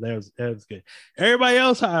 So that was good. Everybody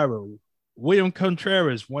else, however, William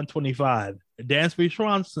Contreras, 125. Dansby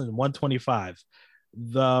Swanson, 125.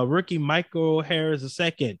 The rookie Michael Harris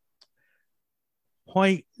II,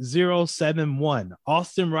 0.071.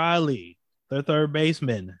 Austin Riley, the third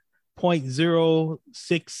baseman,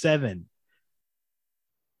 0.067.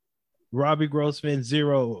 Robbie Grossman,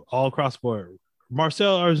 0 all across board.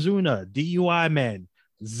 Marcell Ozuna, DUI man,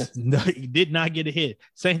 he did not get a hit.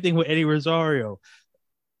 Same thing with Eddie Rosario.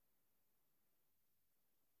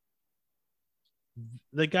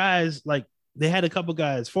 The guys, like, they had a couple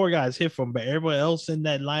guys, 4 guys hit from, but everyone else in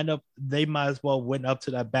that lineup, they might as well went up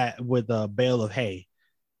to that bat with a bale of hay.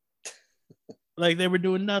 Like, they were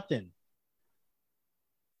doing nothing.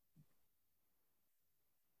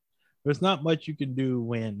 There's not much you can do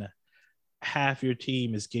when half your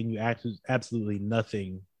team is getting you absolutely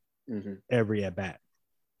nothing every at bat.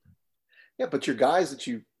 Yeah, but your guys that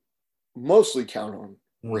you mostly count on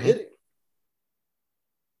were hitting,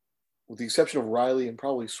 with the exception of Riley and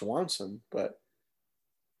probably Swanson. But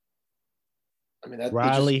I mean, that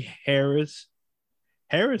Riley, Harris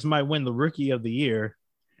might win the Rookie of the Year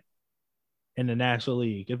in the National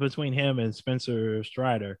League. It's between him and Spencer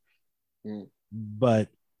Strider, but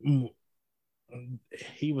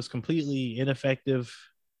he was completely ineffective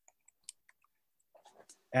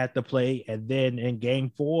at the plate. And then in game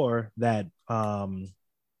 4, that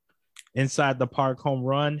inside the park home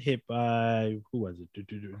run hit by, who was it?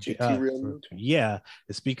 Yeah,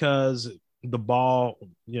 it's because the ball,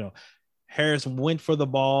 Harris went for the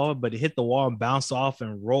ball, but it hit the wall and bounced off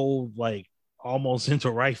and rolled like almost into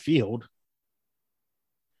right field.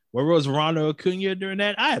 Where was Ronald Acuna during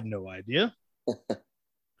that? I have no idea.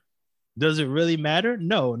 Does it really matter?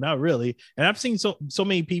 No, not really. And I've seen so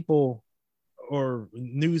many people or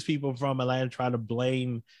news people from Atlanta try to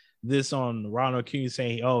blame this on Ronald King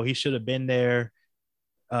saying, "Oh, he should have been there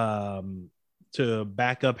to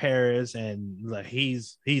back up Harris," and like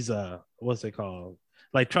he's a what's it called?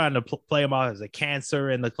 Like trying to play him out as a cancer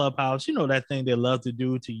in the clubhouse. You know that thing they love to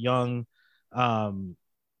do to young, um,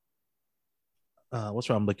 what's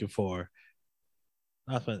what I'm looking for?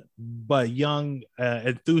 Nothing, but young,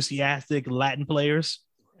 enthusiastic Latin players.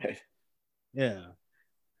 Right. Yeah.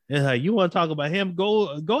 Yeah, you want to talk about him?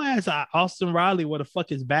 Go ask Austin Riley what the fuck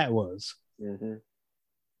his bat was. Mm-hmm.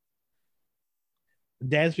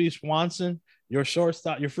 Dansby Swanson, your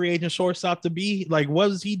shortstop, your free agent shortstop to be like,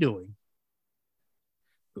 what is he doing?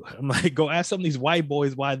 I'm like, go ask some of these white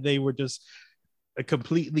boys why they were just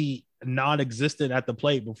completely non-existent at the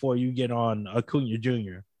plate before you get on Acuna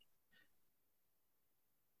Jr.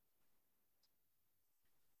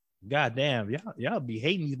 God damn, y'all be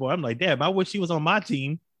hating these boys. I'm like, damn, I wish he was on my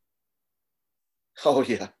team. Oh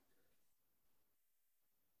yeah.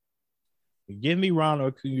 Give me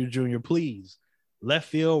Ronald Acuna Jr., please. Left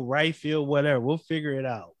field, right field, whatever. We'll figure it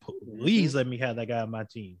out. Please let me have that guy on my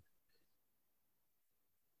team.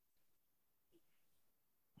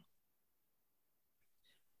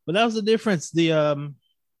 But that was the difference. The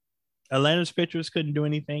Atlanta's pitchers couldn't do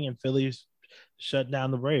anything, and Phillies shut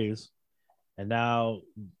down the Braves. And now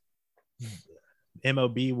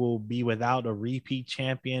MLB will be without a repeat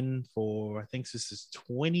champion for, I think this is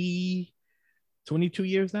 22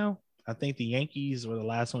 years now. I think the Yankees were the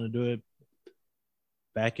last one to do it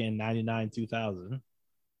back in 99, 2000.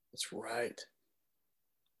 That's right.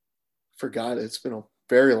 Forgot it's been a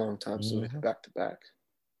very long time since we had back to back.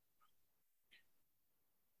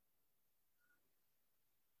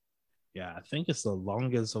 Yeah, I think it's the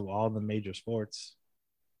longest of all the major sports.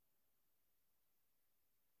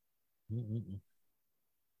 Mm-mm.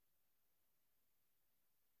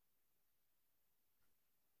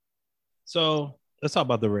 So let's talk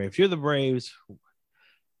about the Braves. You're the Braves.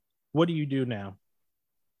 What do you do now?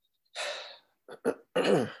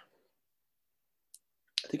 I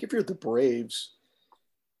think if you're the Braves,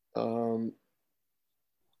 it's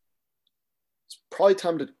probably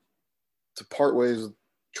time to part ways with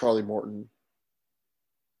Charlie Morton.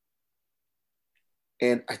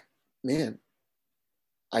 And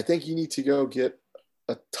I think you need to go get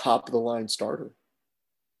a top of the line starter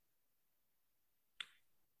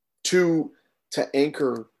to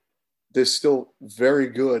anchor this still very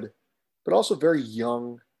good, but also very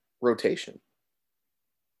young rotation.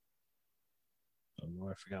 Oh,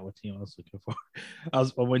 I forgot what team I was looking for. I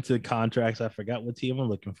went to the contracts. I forgot what team I'm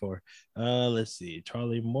looking for. Let's see.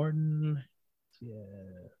 Charlie Morton. Yeah.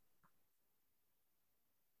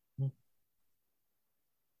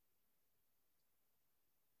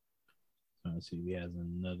 Let's see. He has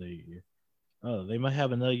another year. Oh, they might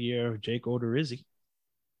have another year of Jake Odorizzi.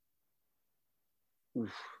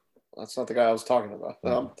 Oof, that's not the guy I was talking about.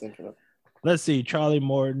 I'm thinking of. Let's see. Charlie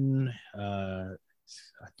Morton. I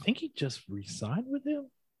think he just resigned with him.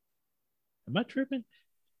 Am I tripping?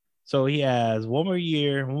 So he has one more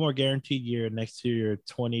year, one more guaranteed year next year,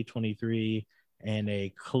 2023, and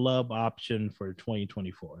a club option for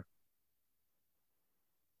 2024.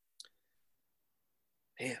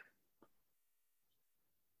 Man,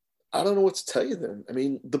 I don't know what to tell you then. I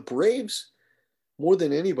mean, the Braves, more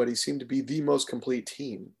than anybody, seem to be the most complete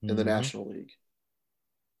team in the National League,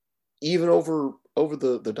 even over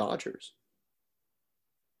the Dodgers.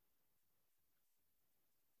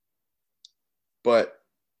 But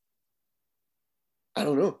I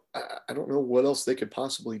don't know. I don't know what else they could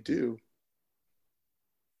possibly do.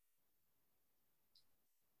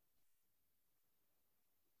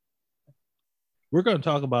 We're going to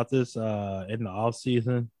talk about this in the off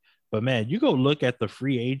season, but man, you go look at the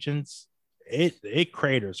free agents, it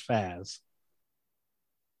craters fast.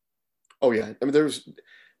 Oh yeah, I mean there's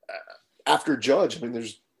after Judge. I mean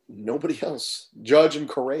there's nobody else. Judge and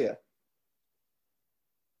Correa.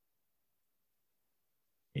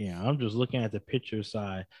 Yeah, I'm just looking at the pitcher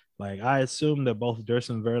side. Like I assume that both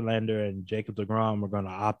Durson Verlander and Jacob DeGrom are going to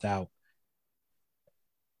opt out,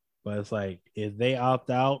 but it's like if they opt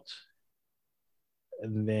out,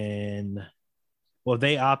 and then well, if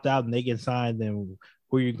they opt out and they get signed, then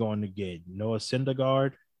who are you going to get? Noah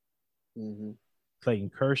Syndergaard,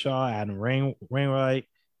 Clayton Kershaw, Adam Wainwright,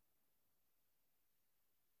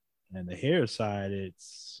 and the hair side,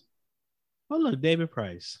 it's look, David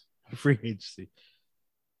Price, free agency.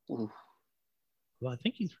 Ooh. Well, I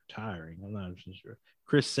think he's retiring. I'm not sure.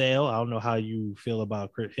 Chris Sale, I don't know how you feel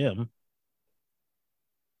about him.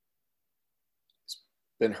 He's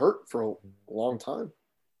been hurt for a long time.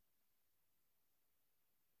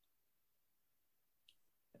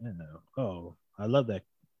 Oh, I love that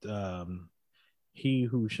he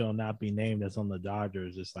who shall not be named that's on the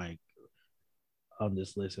Dodgers is like on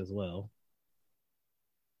this list as well.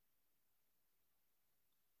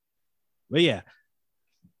 But yeah,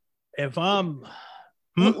 if I'm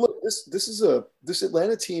look, this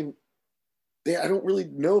Atlanta team, I don't really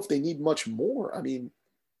know if they need much more. I mean,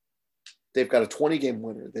 they've got a 20-game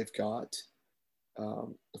winner. They've got a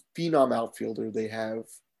phenom outfielder. They have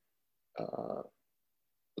a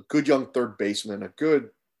good young third baseman, a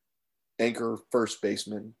good anchor first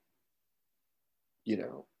baseman. You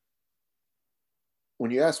know,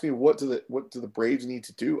 when you ask me what do the Braves need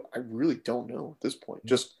to do, I really don't know at this point.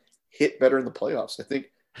 Just hit better in the playoffs. I think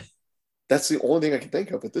that's the only thing I can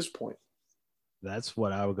think of at this point. That's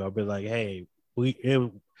what I would go. Be like, hey,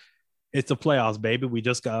 it's the playoffs, baby. We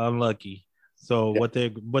just got unlucky. So what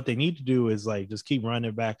they need to do is like just keep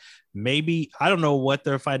running back. Maybe I don't know what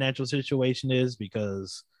their financial situation is,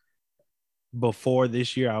 because before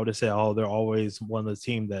this year I would have said, oh, they're always one of the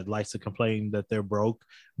team that likes to complain that they're broke.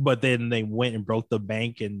 But then they went and broke the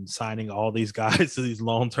bank and signing all these guys to these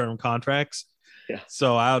long-term contracts. Yeah.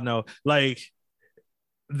 So I don't know. Like,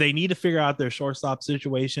 they need to figure out their shortstop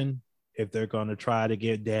situation if they're going to try to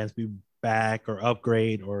get Dansby back or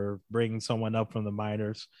upgrade or bring someone up from the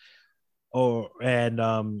minors. I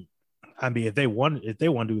mean, if they want to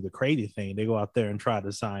do the crazy thing, they go out there and try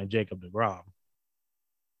to sign Jacob deGrom.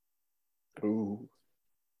 Ooh,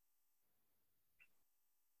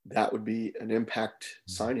 that would be an impact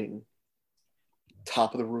signing,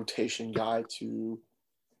 top of the rotation guy to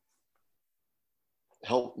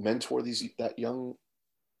help mentor their young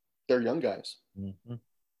guys. Mm-hmm.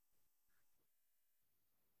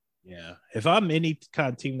 Yeah, if I'm any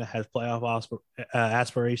kind of team that has playoff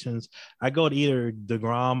aspirations, I go to either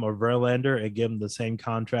DeGrom or Verlander and give them the same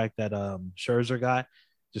contract that Scherzer got.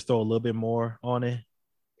 Just throw a little bit more on it.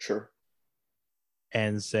 Sure.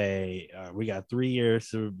 And say we got 3 years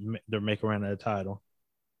to make a run at the title.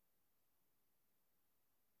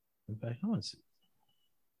 In fact, I want to see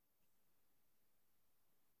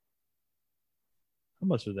how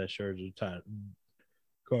much was that Scherzer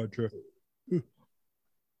contract.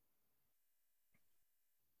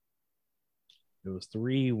 It was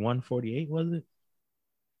 148, was it?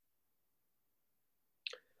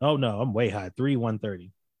 Oh no, I'm way high.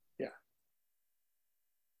 130. Yeah.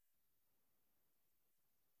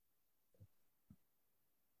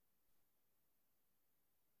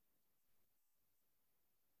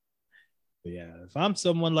 But yeah, if I'm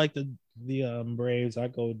someone like the Braves, I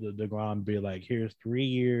go to DeGrom and be like, here's 3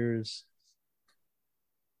 years.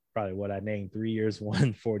 Probably what I named 3 years,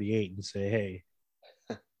 148, and say, hey,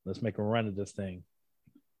 let's make a run of this thing.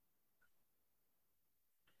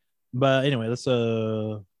 But anyway, let's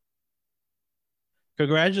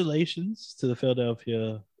congratulations to the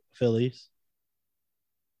Philadelphia Phillies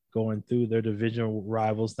going through their division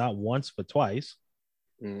rivals not once but twice.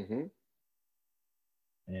 Mm-hmm.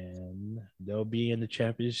 And they'll be in the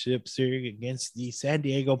championship series against the San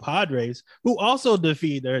Diego Padres, who also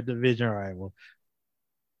defeat their division rival.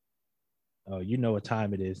 Oh, you know what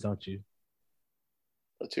time it is, don't you?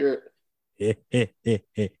 Let's hear it.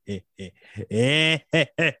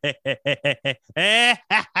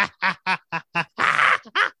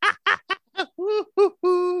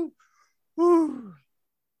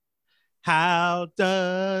 How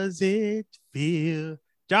does it feel?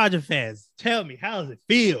 Dodger fans, tell me, how does it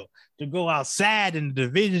feel to go outside in the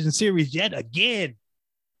division series yet again?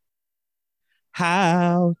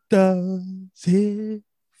 How does it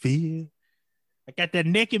feel? I got that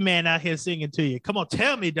naked man out here singing to you. Come on,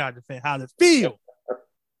 tell me, Dodger fan, how does it feel?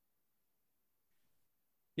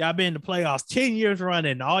 Y'all been in the playoffs 10 years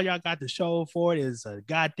running. All y'all got to show for it is a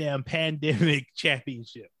goddamn pandemic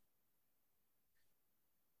championship.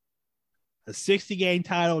 A 60-game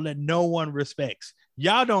title that no one respects.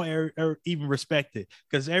 Y'all don't even respect it,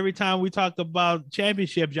 because every time we talk about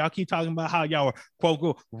championships, y'all keep talking about how y'all were, quote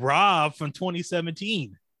unquote, robbed from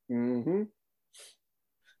 2017. Mm-hmm.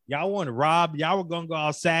 Y'all want to rob. Y'all were going to go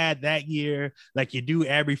outside that year like you do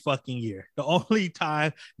every fucking year. The only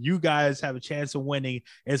time you guys have a chance of winning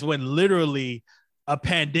is when literally a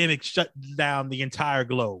pandemic shut down the entire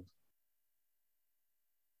globe.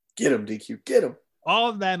 Get him, DQ. Get him. All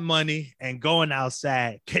of that money and going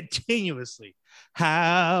outside continuously.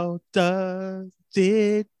 How does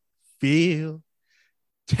it feel?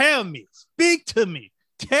 Tell me. Speak to me.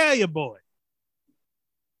 Tell your boy.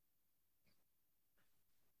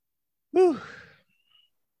 Whew.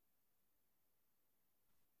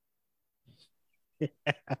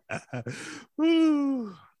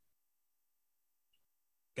 Whew.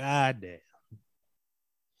 God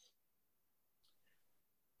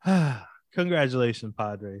damn. Congratulations,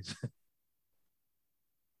 Padres.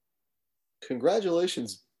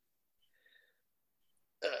 congratulations.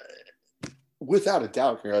 Without a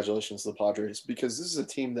doubt, congratulations to the Padres, because this is a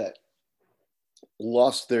team that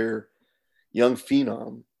lost their young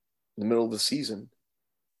phenom in the middle of the season.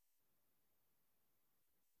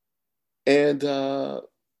 And it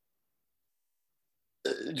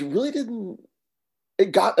really didn't.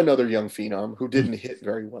 It got another young phenom who didn't hit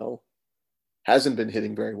very well, hasn't been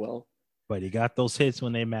hitting very well. But he got those hits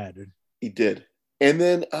when they mattered. He did. And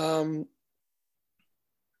then had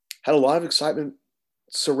a lot of excitement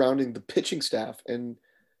surrounding the pitching staff and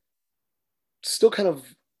still kind of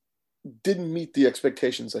didn't meet the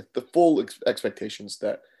expectations, like the full expectations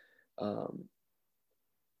that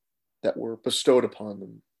that were bestowed upon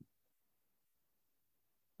them.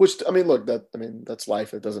 Which, I mean, look, that's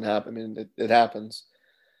life. It doesn't happen. I mean, it happens.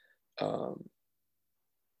 But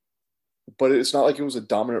it's not like it was a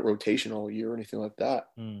dominant rotation all year or anything like that.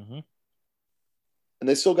 Mm-hmm. And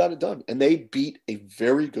they still got it done. And they beat a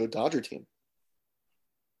very good Dodger team.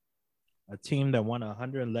 A team that won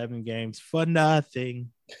 111 games for nothing.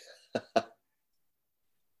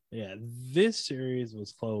 Yeah, this series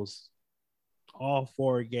was close. All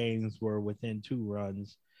 4 games were within 2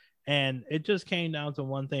 runs. And it just came down to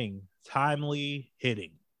one thing: timely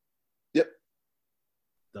hitting. Yep.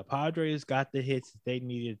 The Padres got the hits that they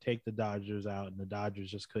needed to take the Dodgers out, and the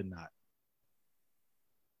Dodgers just could not.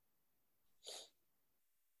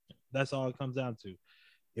 That's all it comes down to.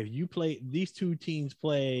 If you play, these 2 teams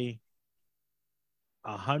play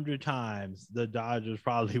 100 times, the Dodgers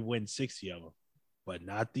probably win 60 of them, but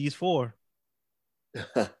not these 4.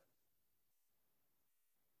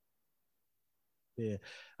 Yeah.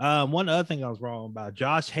 One other thing I was wrong about: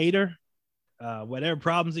 Josh Hader. Whatever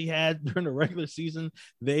problems he had during the regular season,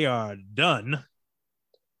 they are done.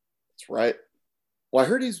 That's right. Well, I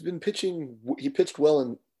heard he's been pitching. He pitched well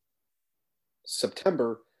in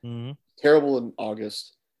September. Mm-hmm. Terrible in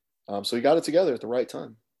August. So he got it together at the right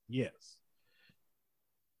time. Yes.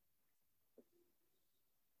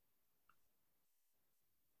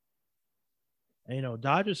 And,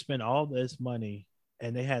 Dodgers spent all this money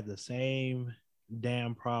and they had the same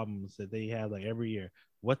damn problems that they have like every year.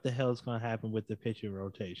 What the hell is going to happen with the pitching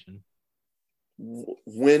rotation?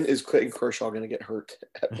 When is Clayton Kershaw going to get hurt?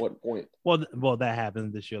 At what point? Well, that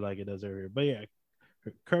happens this year like it does every year. But yeah,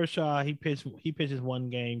 Kershaw, he pitches 1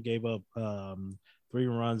 game, gave up 3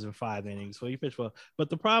 runs in 5 innings. So he pitched well. But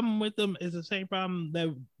the problem with them is the same problem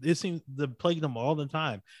that it seems to plague them all the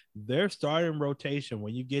time. Their starting rotation,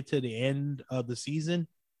 when you get to the end of the season,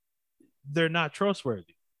 they're not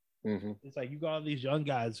trustworthy. Mm-hmm. It's like you got all these young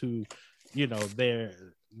guys who,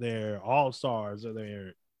 they're all-stars or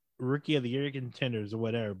they're rookie of the year contenders or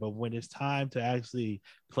whatever. But when it's time to actually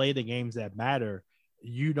play the games that matter,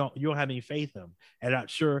 you don't have any faith in them. And I'm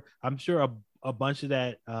sure a bunch of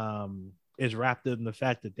that is wrapped up in the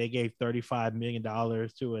fact that they gave $35 million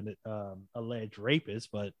to an alleged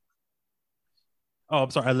rapist, but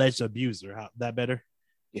alleged abuser. How that better?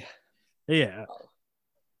 Yeah.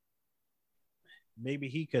 Maybe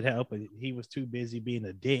he could help, but he was too busy being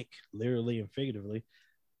a dick, literally and figuratively.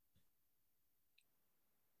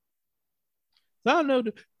 So I don't know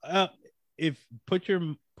if put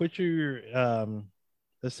your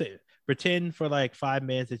let's say pretend for like 5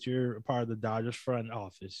 minutes that you're a part of the Dodgers front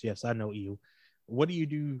office. Yes, I know you. What do you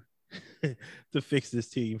do to fix this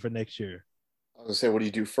team for next year? I was gonna say, what do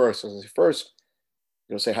you do first? I was gonna say, first,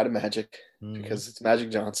 you'll say hi to Magic because it's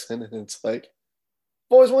Magic Johnson, and it's like,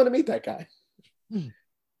 I've always wanted to meet that guy.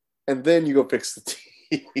 And then you go fix the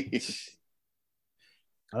team.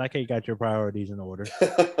 I like how you got your priorities in order.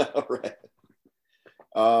 Right.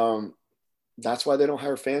 That's why they don't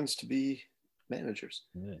hire fans to be managers.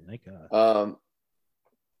 Yeah, thank God.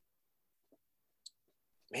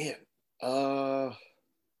 Man,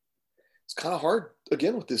 it's kind of hard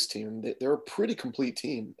again with this team. They're a pretty complete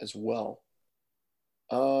team as well.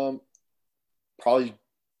 Probably,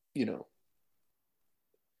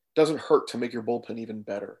 doesn't hurt to make your bullpen even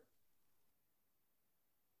better.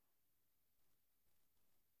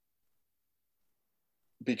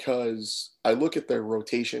 Because I look at their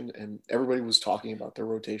rotation and everybody was talking about their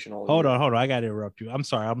rotation all Hold year. on. I got to interrupt you. I'm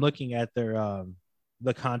sorry. I'm looking at their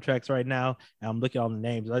the contracts right now, and I'm looking at all the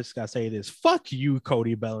names. I just got to say this. Fuck you,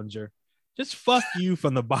 Cody Bellinger. Just fuck you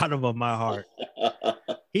from the bottom of my heart.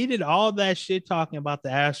 He did all that shit talking about the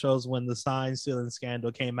Astros when the sign stealing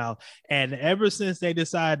scandal came out. And ever since they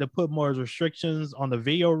decided to put more restrictions on the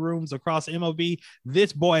video rooms across MLB,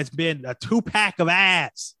 this boy has been a 2-pack of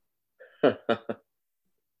ass.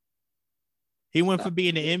 He went from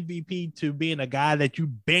being an MVP to being a guy that you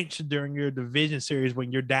bench during your division series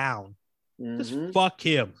when you're down. Just fuck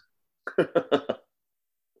him.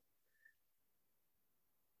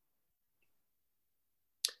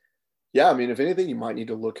 Yeah, I mean, if anything, you might need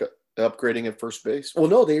to look at upgrading at first base. Well,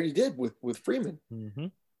 no, they already did with Freeman. Mm-hmm.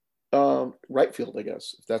 Right field, I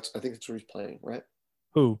guess. If that's, I think that's where he's playing, right?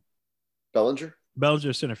 Who? Bellinger,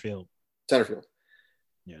 Bellinger center field. center field.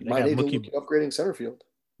 Yeah, You they might got need to look Mookie. at upgrading center field.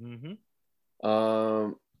 Mm-hmm.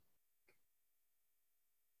 Um,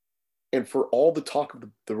 and for all the talk of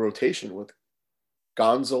the rotation with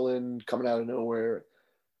Gonsolin coming out of nowhere,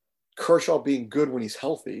 Kershaw being good when he's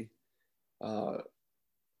healthy, uh,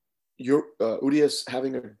 Urias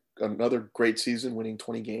having another great season, winning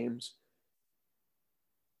 20 games.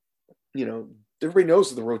 You know, everybody knows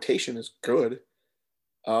that the rotation is good,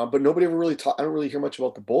 but nobody ever really talk. I don't really hear much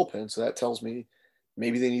about the bullpen, so that tells me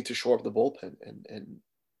maybe they need to shore up the bullpen. And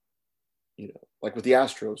you know, like with the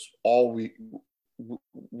Astros, all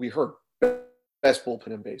we heard best bullpen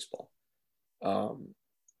in baseball. Um,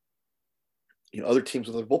 you know, other teams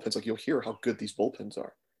with their bullpens, like you'll hear how good these bullpens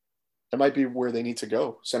are. That might be where they need to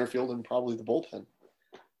go, center field and probably the bullpen,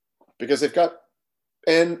 because they've got,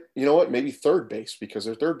 and you know what, maybe third base because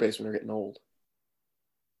their third basemen are getting old.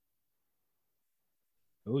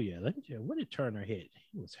 Oh yeah, what did Turner hit?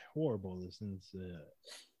 He was horrible since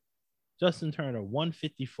Justin Turner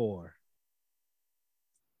 154.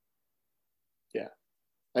 Yeah,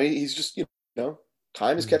 I mean he's just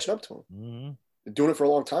time is catching up to him. Mm-hmm. Been doing it for a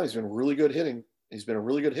long time. He's been really good hitting. He's been a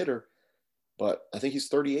really good hitter, but I think he's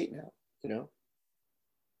 38 now. You know.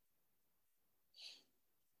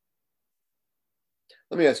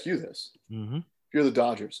 Let me ask you this: Mm-hmm. if you're the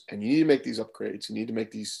Dodgers and you need to make these upgrades, you need to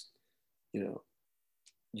make these, you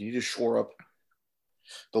need to shore up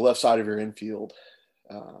the left side of your infield.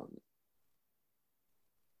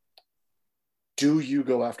 Do you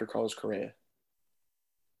go after Carlos Correa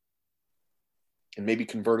and maybe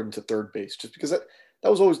convert him to third base? Just because that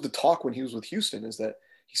was always the talk when he was with Houston, is that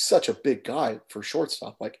he's such a big guy for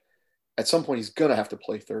shortstop. Like at some point he's gonna have to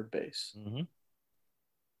play third base. Mm-hmm.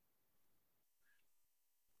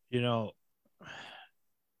 You know,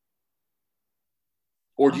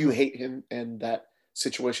 or do you hate him and that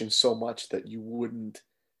situation so much that you wouldn't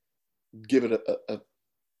give it a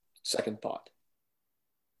second thought?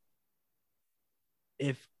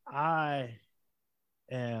 If I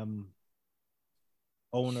am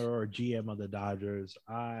owner or GM of the Dodgers,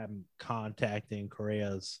 I'm contacting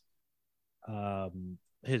Correa's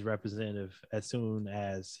his representative as soon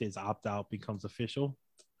as his opt out becomes official.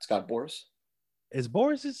 Scott Boras. Is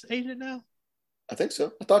Boras his agent now? I think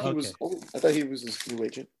so. I thought he was. I thought he was his new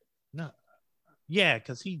agent. No, yeah,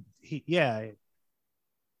 because he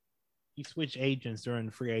switched agents during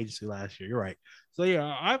the free agency last year. You're right. So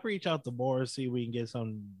yeah, I've reached out to Boras, see if we can get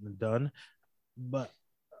something done. But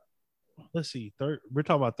let's see. We're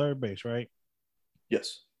talking about third base, right?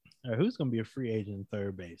 Yes. All right, who's going to be a free agent in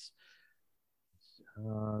third base?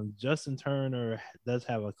 Justin Turner does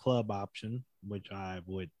have a club option, which I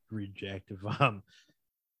would reject if I'm.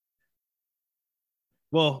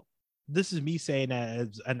 Well, this is me saying that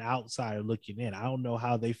as an outsider looking in. I don't know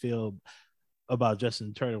how they feel about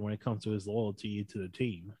Justin Turner when it comes to his loyalty to the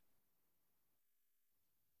team.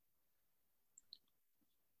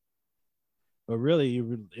 But really,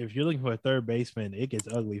 if you're looking for a third baseman, it gets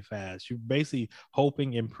ugly fast. You're basically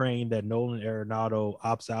hoping and praying that Nolan Arenado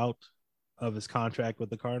opts out of his contract with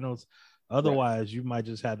the Cardinals. Otherwise, right, you might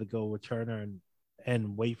just have to go with Turner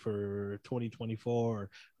and wait for 2024 or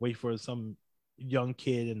wait for some young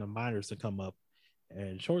kid in the minors to come up.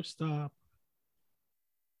 And shortstop.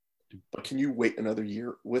 But can you wait another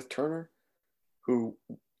year with Turner, who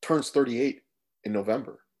turns 38 in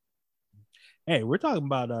November? Hey, we're talking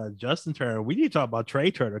about Justin Turner. We need to talk about Trey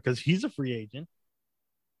Turner because he's a free agent.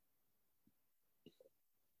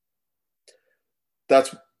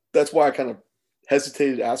 That's why I kind of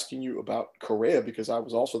hesitated asking you about Correa, because I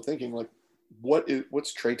was also thinking, like,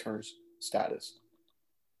 what's Trey Turner's status?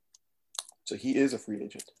 So he is a free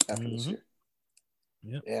agent after this year.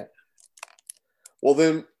 Yep. Yeah. Well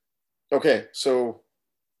then, okay. So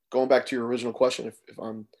going back to your original question, if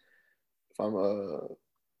I'm a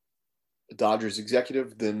Dodgers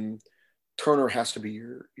executive, then Turner has to be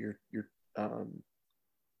your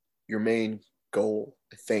main goal,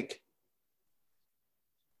 I think,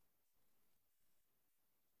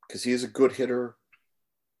 because he is a good hitter.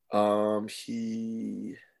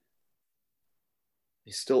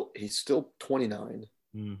 He's still 29.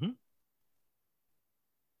 Mm-hmm.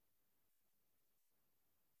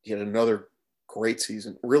 He had another great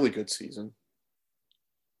season, really good season.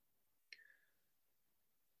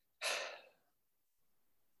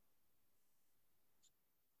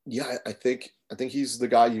 Yeah, I think he's the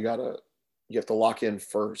guy you have to lock in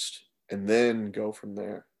first and then go from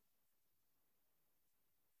there.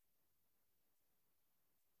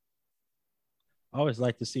 I always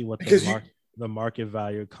like to see what because the market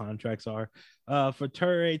value contracts are. For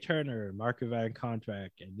Ray Turner, market value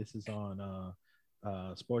contract, and this is on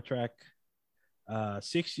Sport Track.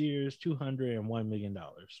 6 years, $201 million.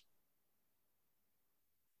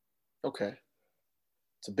 Okay,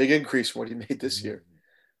 it's a big increase from what he made this year.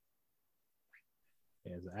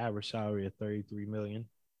 He has an average salary of $33 million.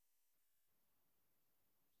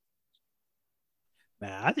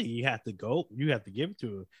 Man, I think you have to go. You have to give it to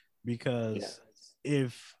him because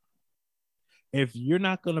if you're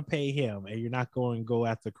not going to pay him and you're not going to go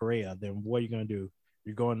after Correa, then what are you going to do?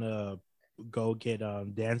 You're going to go get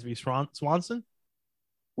Dansby Swanson,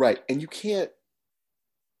 right? And you can't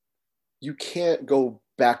go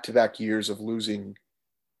back-to-back years of losing.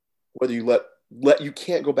 Whether you you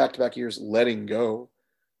can't go back-to-back years letting go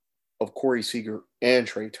of Corey Seager and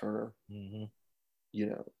Trey Turner, you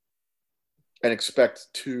know, and expect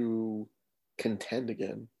to contend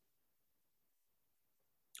again,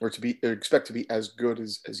 or expect to be as good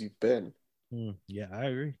as you've been. Yeah, I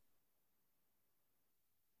agree.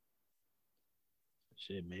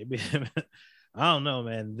 Shit, maybe I don't know,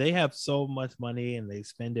 man. They have so much money and they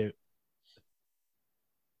spend it,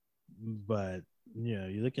 but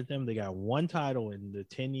you look at them. They got one title in the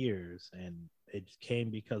 10 years, and it came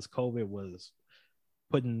because COVID was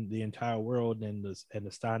putting the entire world in the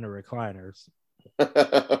Steiner recliners.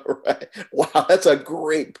 Right. Wow, that's a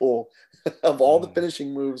great pull. Of all the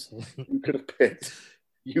finishing moves you could have picked,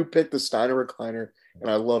 you picked the Steiner recliner, and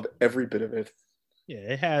I love every bit of it. Yeah,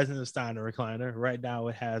 it has in the Steiner recliner. Right now,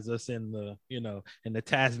 it has us in the in the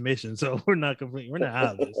task mission, so we're not complete. We're not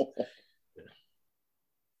out of this.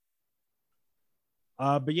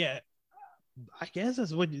 But yeah, I guess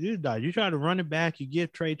that's what you do, dog. You try to run it back. You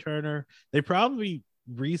give Trey Turner. They probably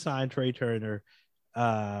re-sign Trey Turner.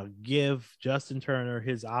 Give Justin Turner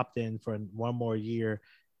his opt-in for one more year,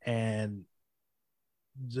 and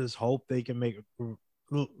just hope they can make a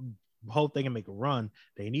run.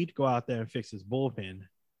 They need to go out there and fix his bullpen,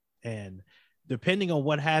 and depending on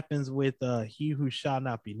what happens with he who shall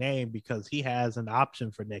not be named, because he has an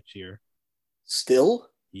option for next year. Still?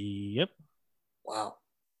 Yep. Wow.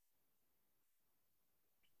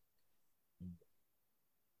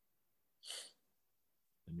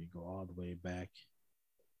 Let me go all the way back.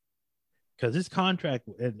 Because his contract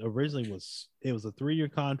originally was a 3-year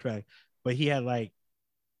contract, but he had like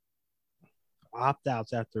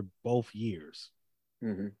opt-outs after both years.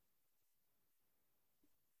 Mm-hmm.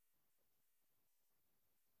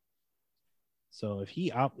 So if he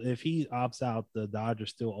opts out, the Dodgers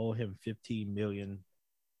still owe him $15 million.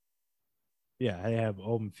 Yeah, they have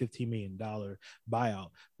owe him $15 million buyout.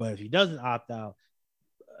 But if he doesn't opt out,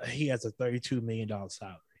 he has a $32 million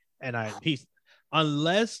salary. And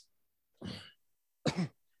unless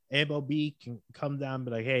MLB can come down and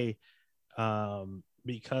be like, hey,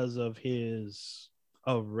 because of his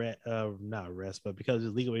not arrest, but because of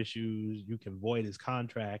his legal issues, you can void his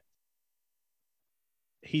contract.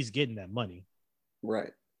 He's getting that money,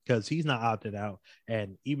 right? Because he's not opted out.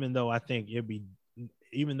 And even though I think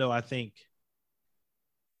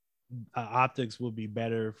optics will be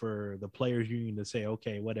better for the players union to say,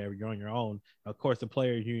 okay, whatever, you're on your own. Of course, the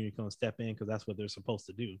players union is going to step in because that's what they're supposed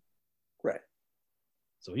to do. Right.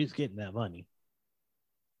 So he's getting that money.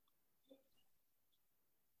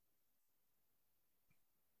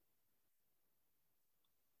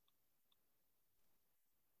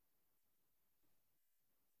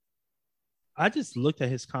 I just looked at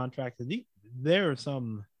his contract, and there are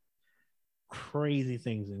some crazy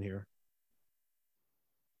things in here.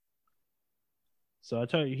 So I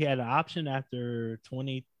told you he had an option after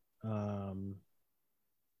 20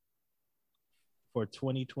 for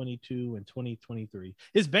 2022 and 2023.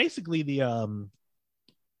 It's basically the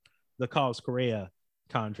Carlos Correa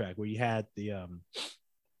contract where you had the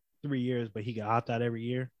 3 years, but he got opt out every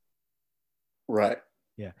year. Right.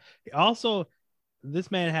 Yeah. Also,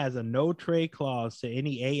 this man has a no trade clause to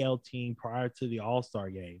any AL team prior to the All-Star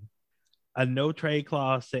game, a no trade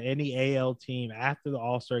clause to any AL team after the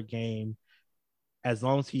All-Star game, as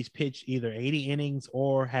long as he's pitched either 80 innings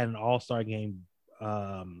or had an All-Star game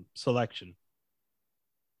selection.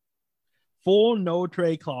 Full no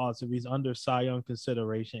trade clause if he's under Cy Young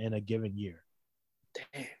consideration in a given year.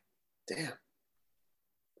 Damn.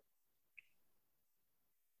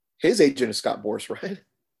 His agent is Scott Boras, right?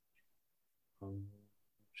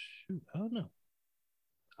 Shoot, I don't know.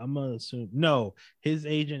 I'm gonna assume no. His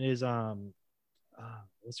agent is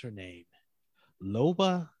what's her name?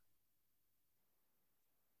 Loba.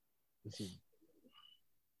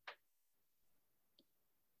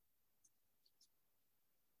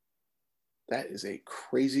 That is a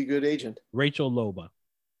crazy good agent. Rachel Loba.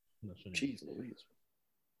 What's her name? Jeez Louise.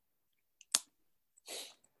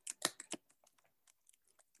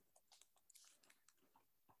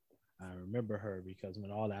 I remember her because when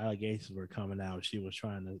all the allegations were coming out, she was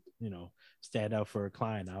trying to, stand up for her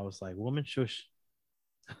client. I was like, woman, shush.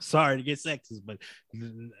 Sorry to get sexist, but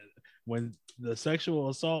when the sexual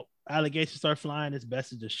assault allegations start flying, it's best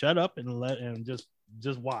to just shut up and just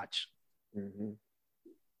watch. Mm-hmm.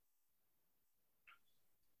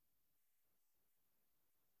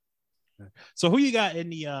 So who you got in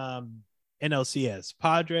the NLCS?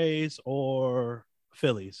 Padres or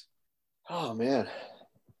Phillies? Oh man.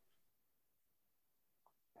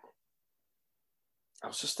 I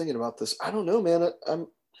was just thinking about this. I don't know, man.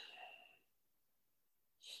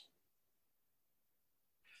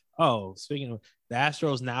 Oh, speaking of, the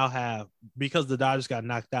Astros now have, because the Dodgers got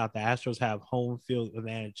knocked out, the Astros have home field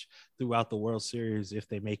advantage throughout the World Series if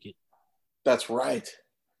they make it. That's right.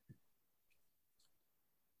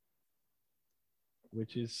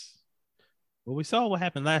 Which is, well, we saw what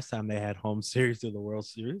happened last time they had home series through the World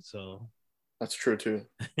Series. So that's true too.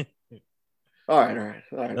 All right.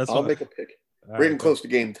 I'll make a pick. We're getting close to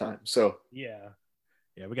game time, so yeah,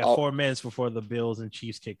 we got 4 minutes before the Bills and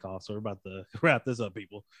Chiefs kick off, so we're about to wrap this up,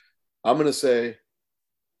 people. I'm gonna say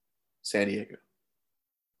San Diego.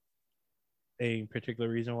 A particular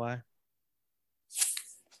reason why?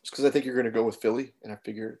 Just because I think you're gonna go with Philly, and I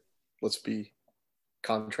figure let's be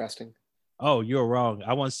contrasting. Oh, you're wrong.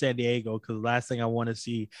 I want San Diego because the last thing I want to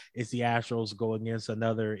see is the Astros go against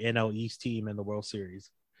another NL East team in the World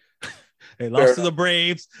Series. They lost to the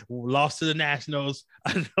Braves, lost to the Nationals.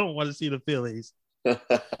 I don't want to see the Phillies. The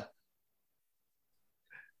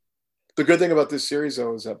good thing about this series,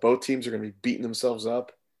 though, is that both teams are going to be beating themselves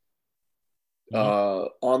up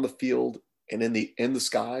on the field and in the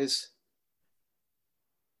skies.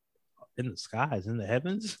 In the skies, in the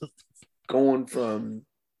heavens, going from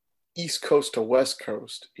East Coast to West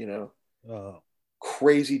Coast.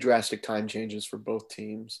 Crazy drastic time changes for both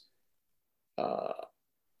teams.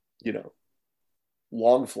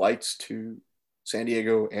 Long flights to San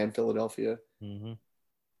Diego and Philadelphia. Mm-hmm.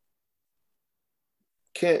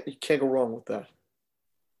 You can't go wrong with that.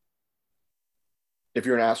 If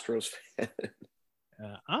you're an Astros fan.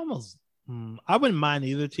 I wouldn't mind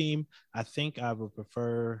either team. I think I would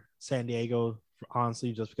prefer San Diego,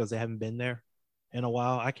 honestly, just because they haven't been there in a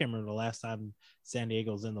while. I can't remember the last time San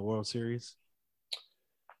Diego's in the World Series.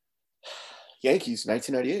 Yankees,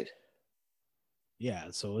 1998.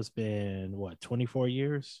 Yeah, so it's been, 24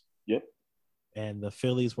 years? Yep. And the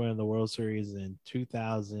Phillies were in the World Series in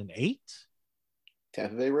 2008?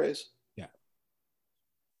 Tampa Bay Rays. Yeah.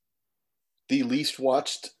 The least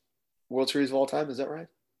watched World Series of all time, is that right?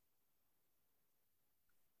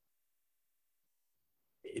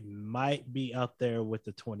 It might be up there with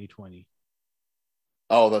the 2020.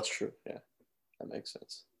 Oh, that's true. Yeah, that makes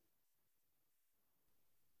sense.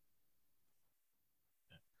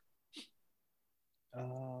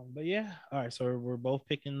 But yeah, all right. So we're both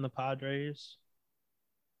picking the Padres.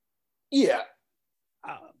 Yeah,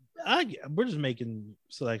 we're just making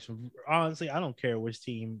selection. Honestly, I don't care which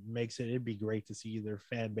team makes it. It'd be great to see their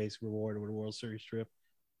fan base rewarded with a World Series trip.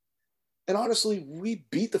 And honestly, we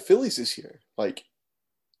beat the Phillies this year. Like,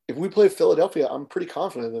 if we play Philadelphia, I'm pretty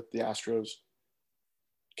confident that the Astros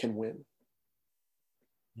can win.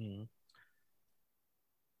 Mm-hmm.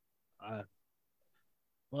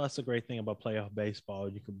 Well, that's the great thing about playoff baseball.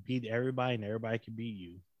 You can beat everybody, and everybody can beat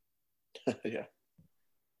you. Yeah.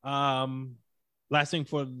 Last thing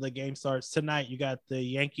for the game starts tonight. You got the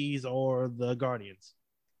Yankees or the Guardians?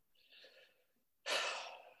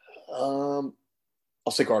 I'll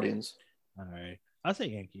say Guardians. All right, I'll say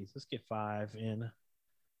Yankees. Let's get 5 in.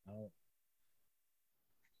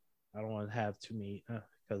 I don't want to have too many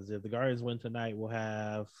because if the Guardians win tonight, we'll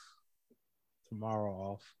have tomorrow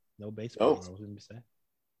off. No baseball. I was going to say.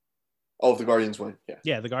 Oh, if the Guardians win, yeah.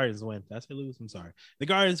 Yeah, the Guardians win. That's a lose. I'm sorry. The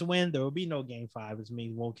Guardians win. There will be no game 5. Which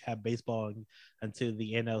means we won't have baseball until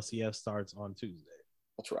the NLCS starts on Tuesday.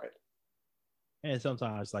 That's right. And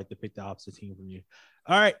sometimes I just like to pick the opposite team from you.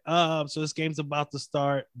 All right. So this game's about to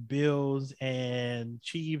start. Bills and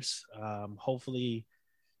Chiefs. Hopefully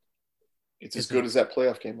it's as good as that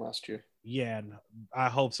playoff game last year. Yeah, and I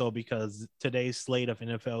hope so because today's slate of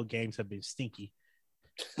NFL games have been stinky.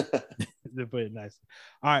 To put it nice.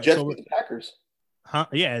 All right. Jets beat the Packers. Huh?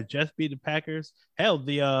 Yeah, Jets beat the Packers. Hell,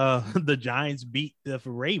 the Giants beat the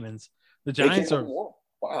Ravens. The Giants are wow.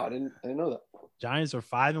 I didn't know that. Giants are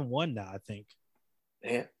 5-1 now, I think.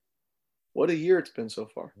 Man, what a year it's been so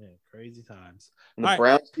far. Yeah, crazy times. And the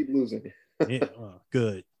Browns keep losing. Yeah,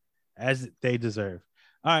 good, as they deserve.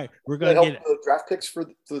 All right, we're gonna get the draft picks for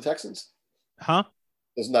the Texans. Huh?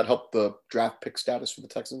 Doesn't that help the draft pick status for the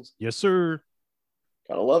Texans? Yes, sir.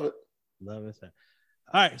 Gotta love it. Love it. All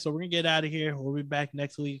right, so we're gonna get out of here. We'll be back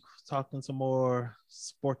next week talking some more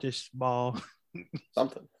sportish ball.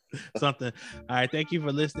 Something. Something. All right, thank you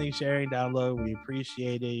for listening, sharing, download. We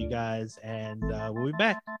appreciate it, you guys, and we'll be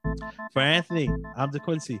back. For Anthony, I'm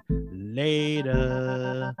DeQuincy.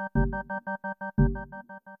 Later.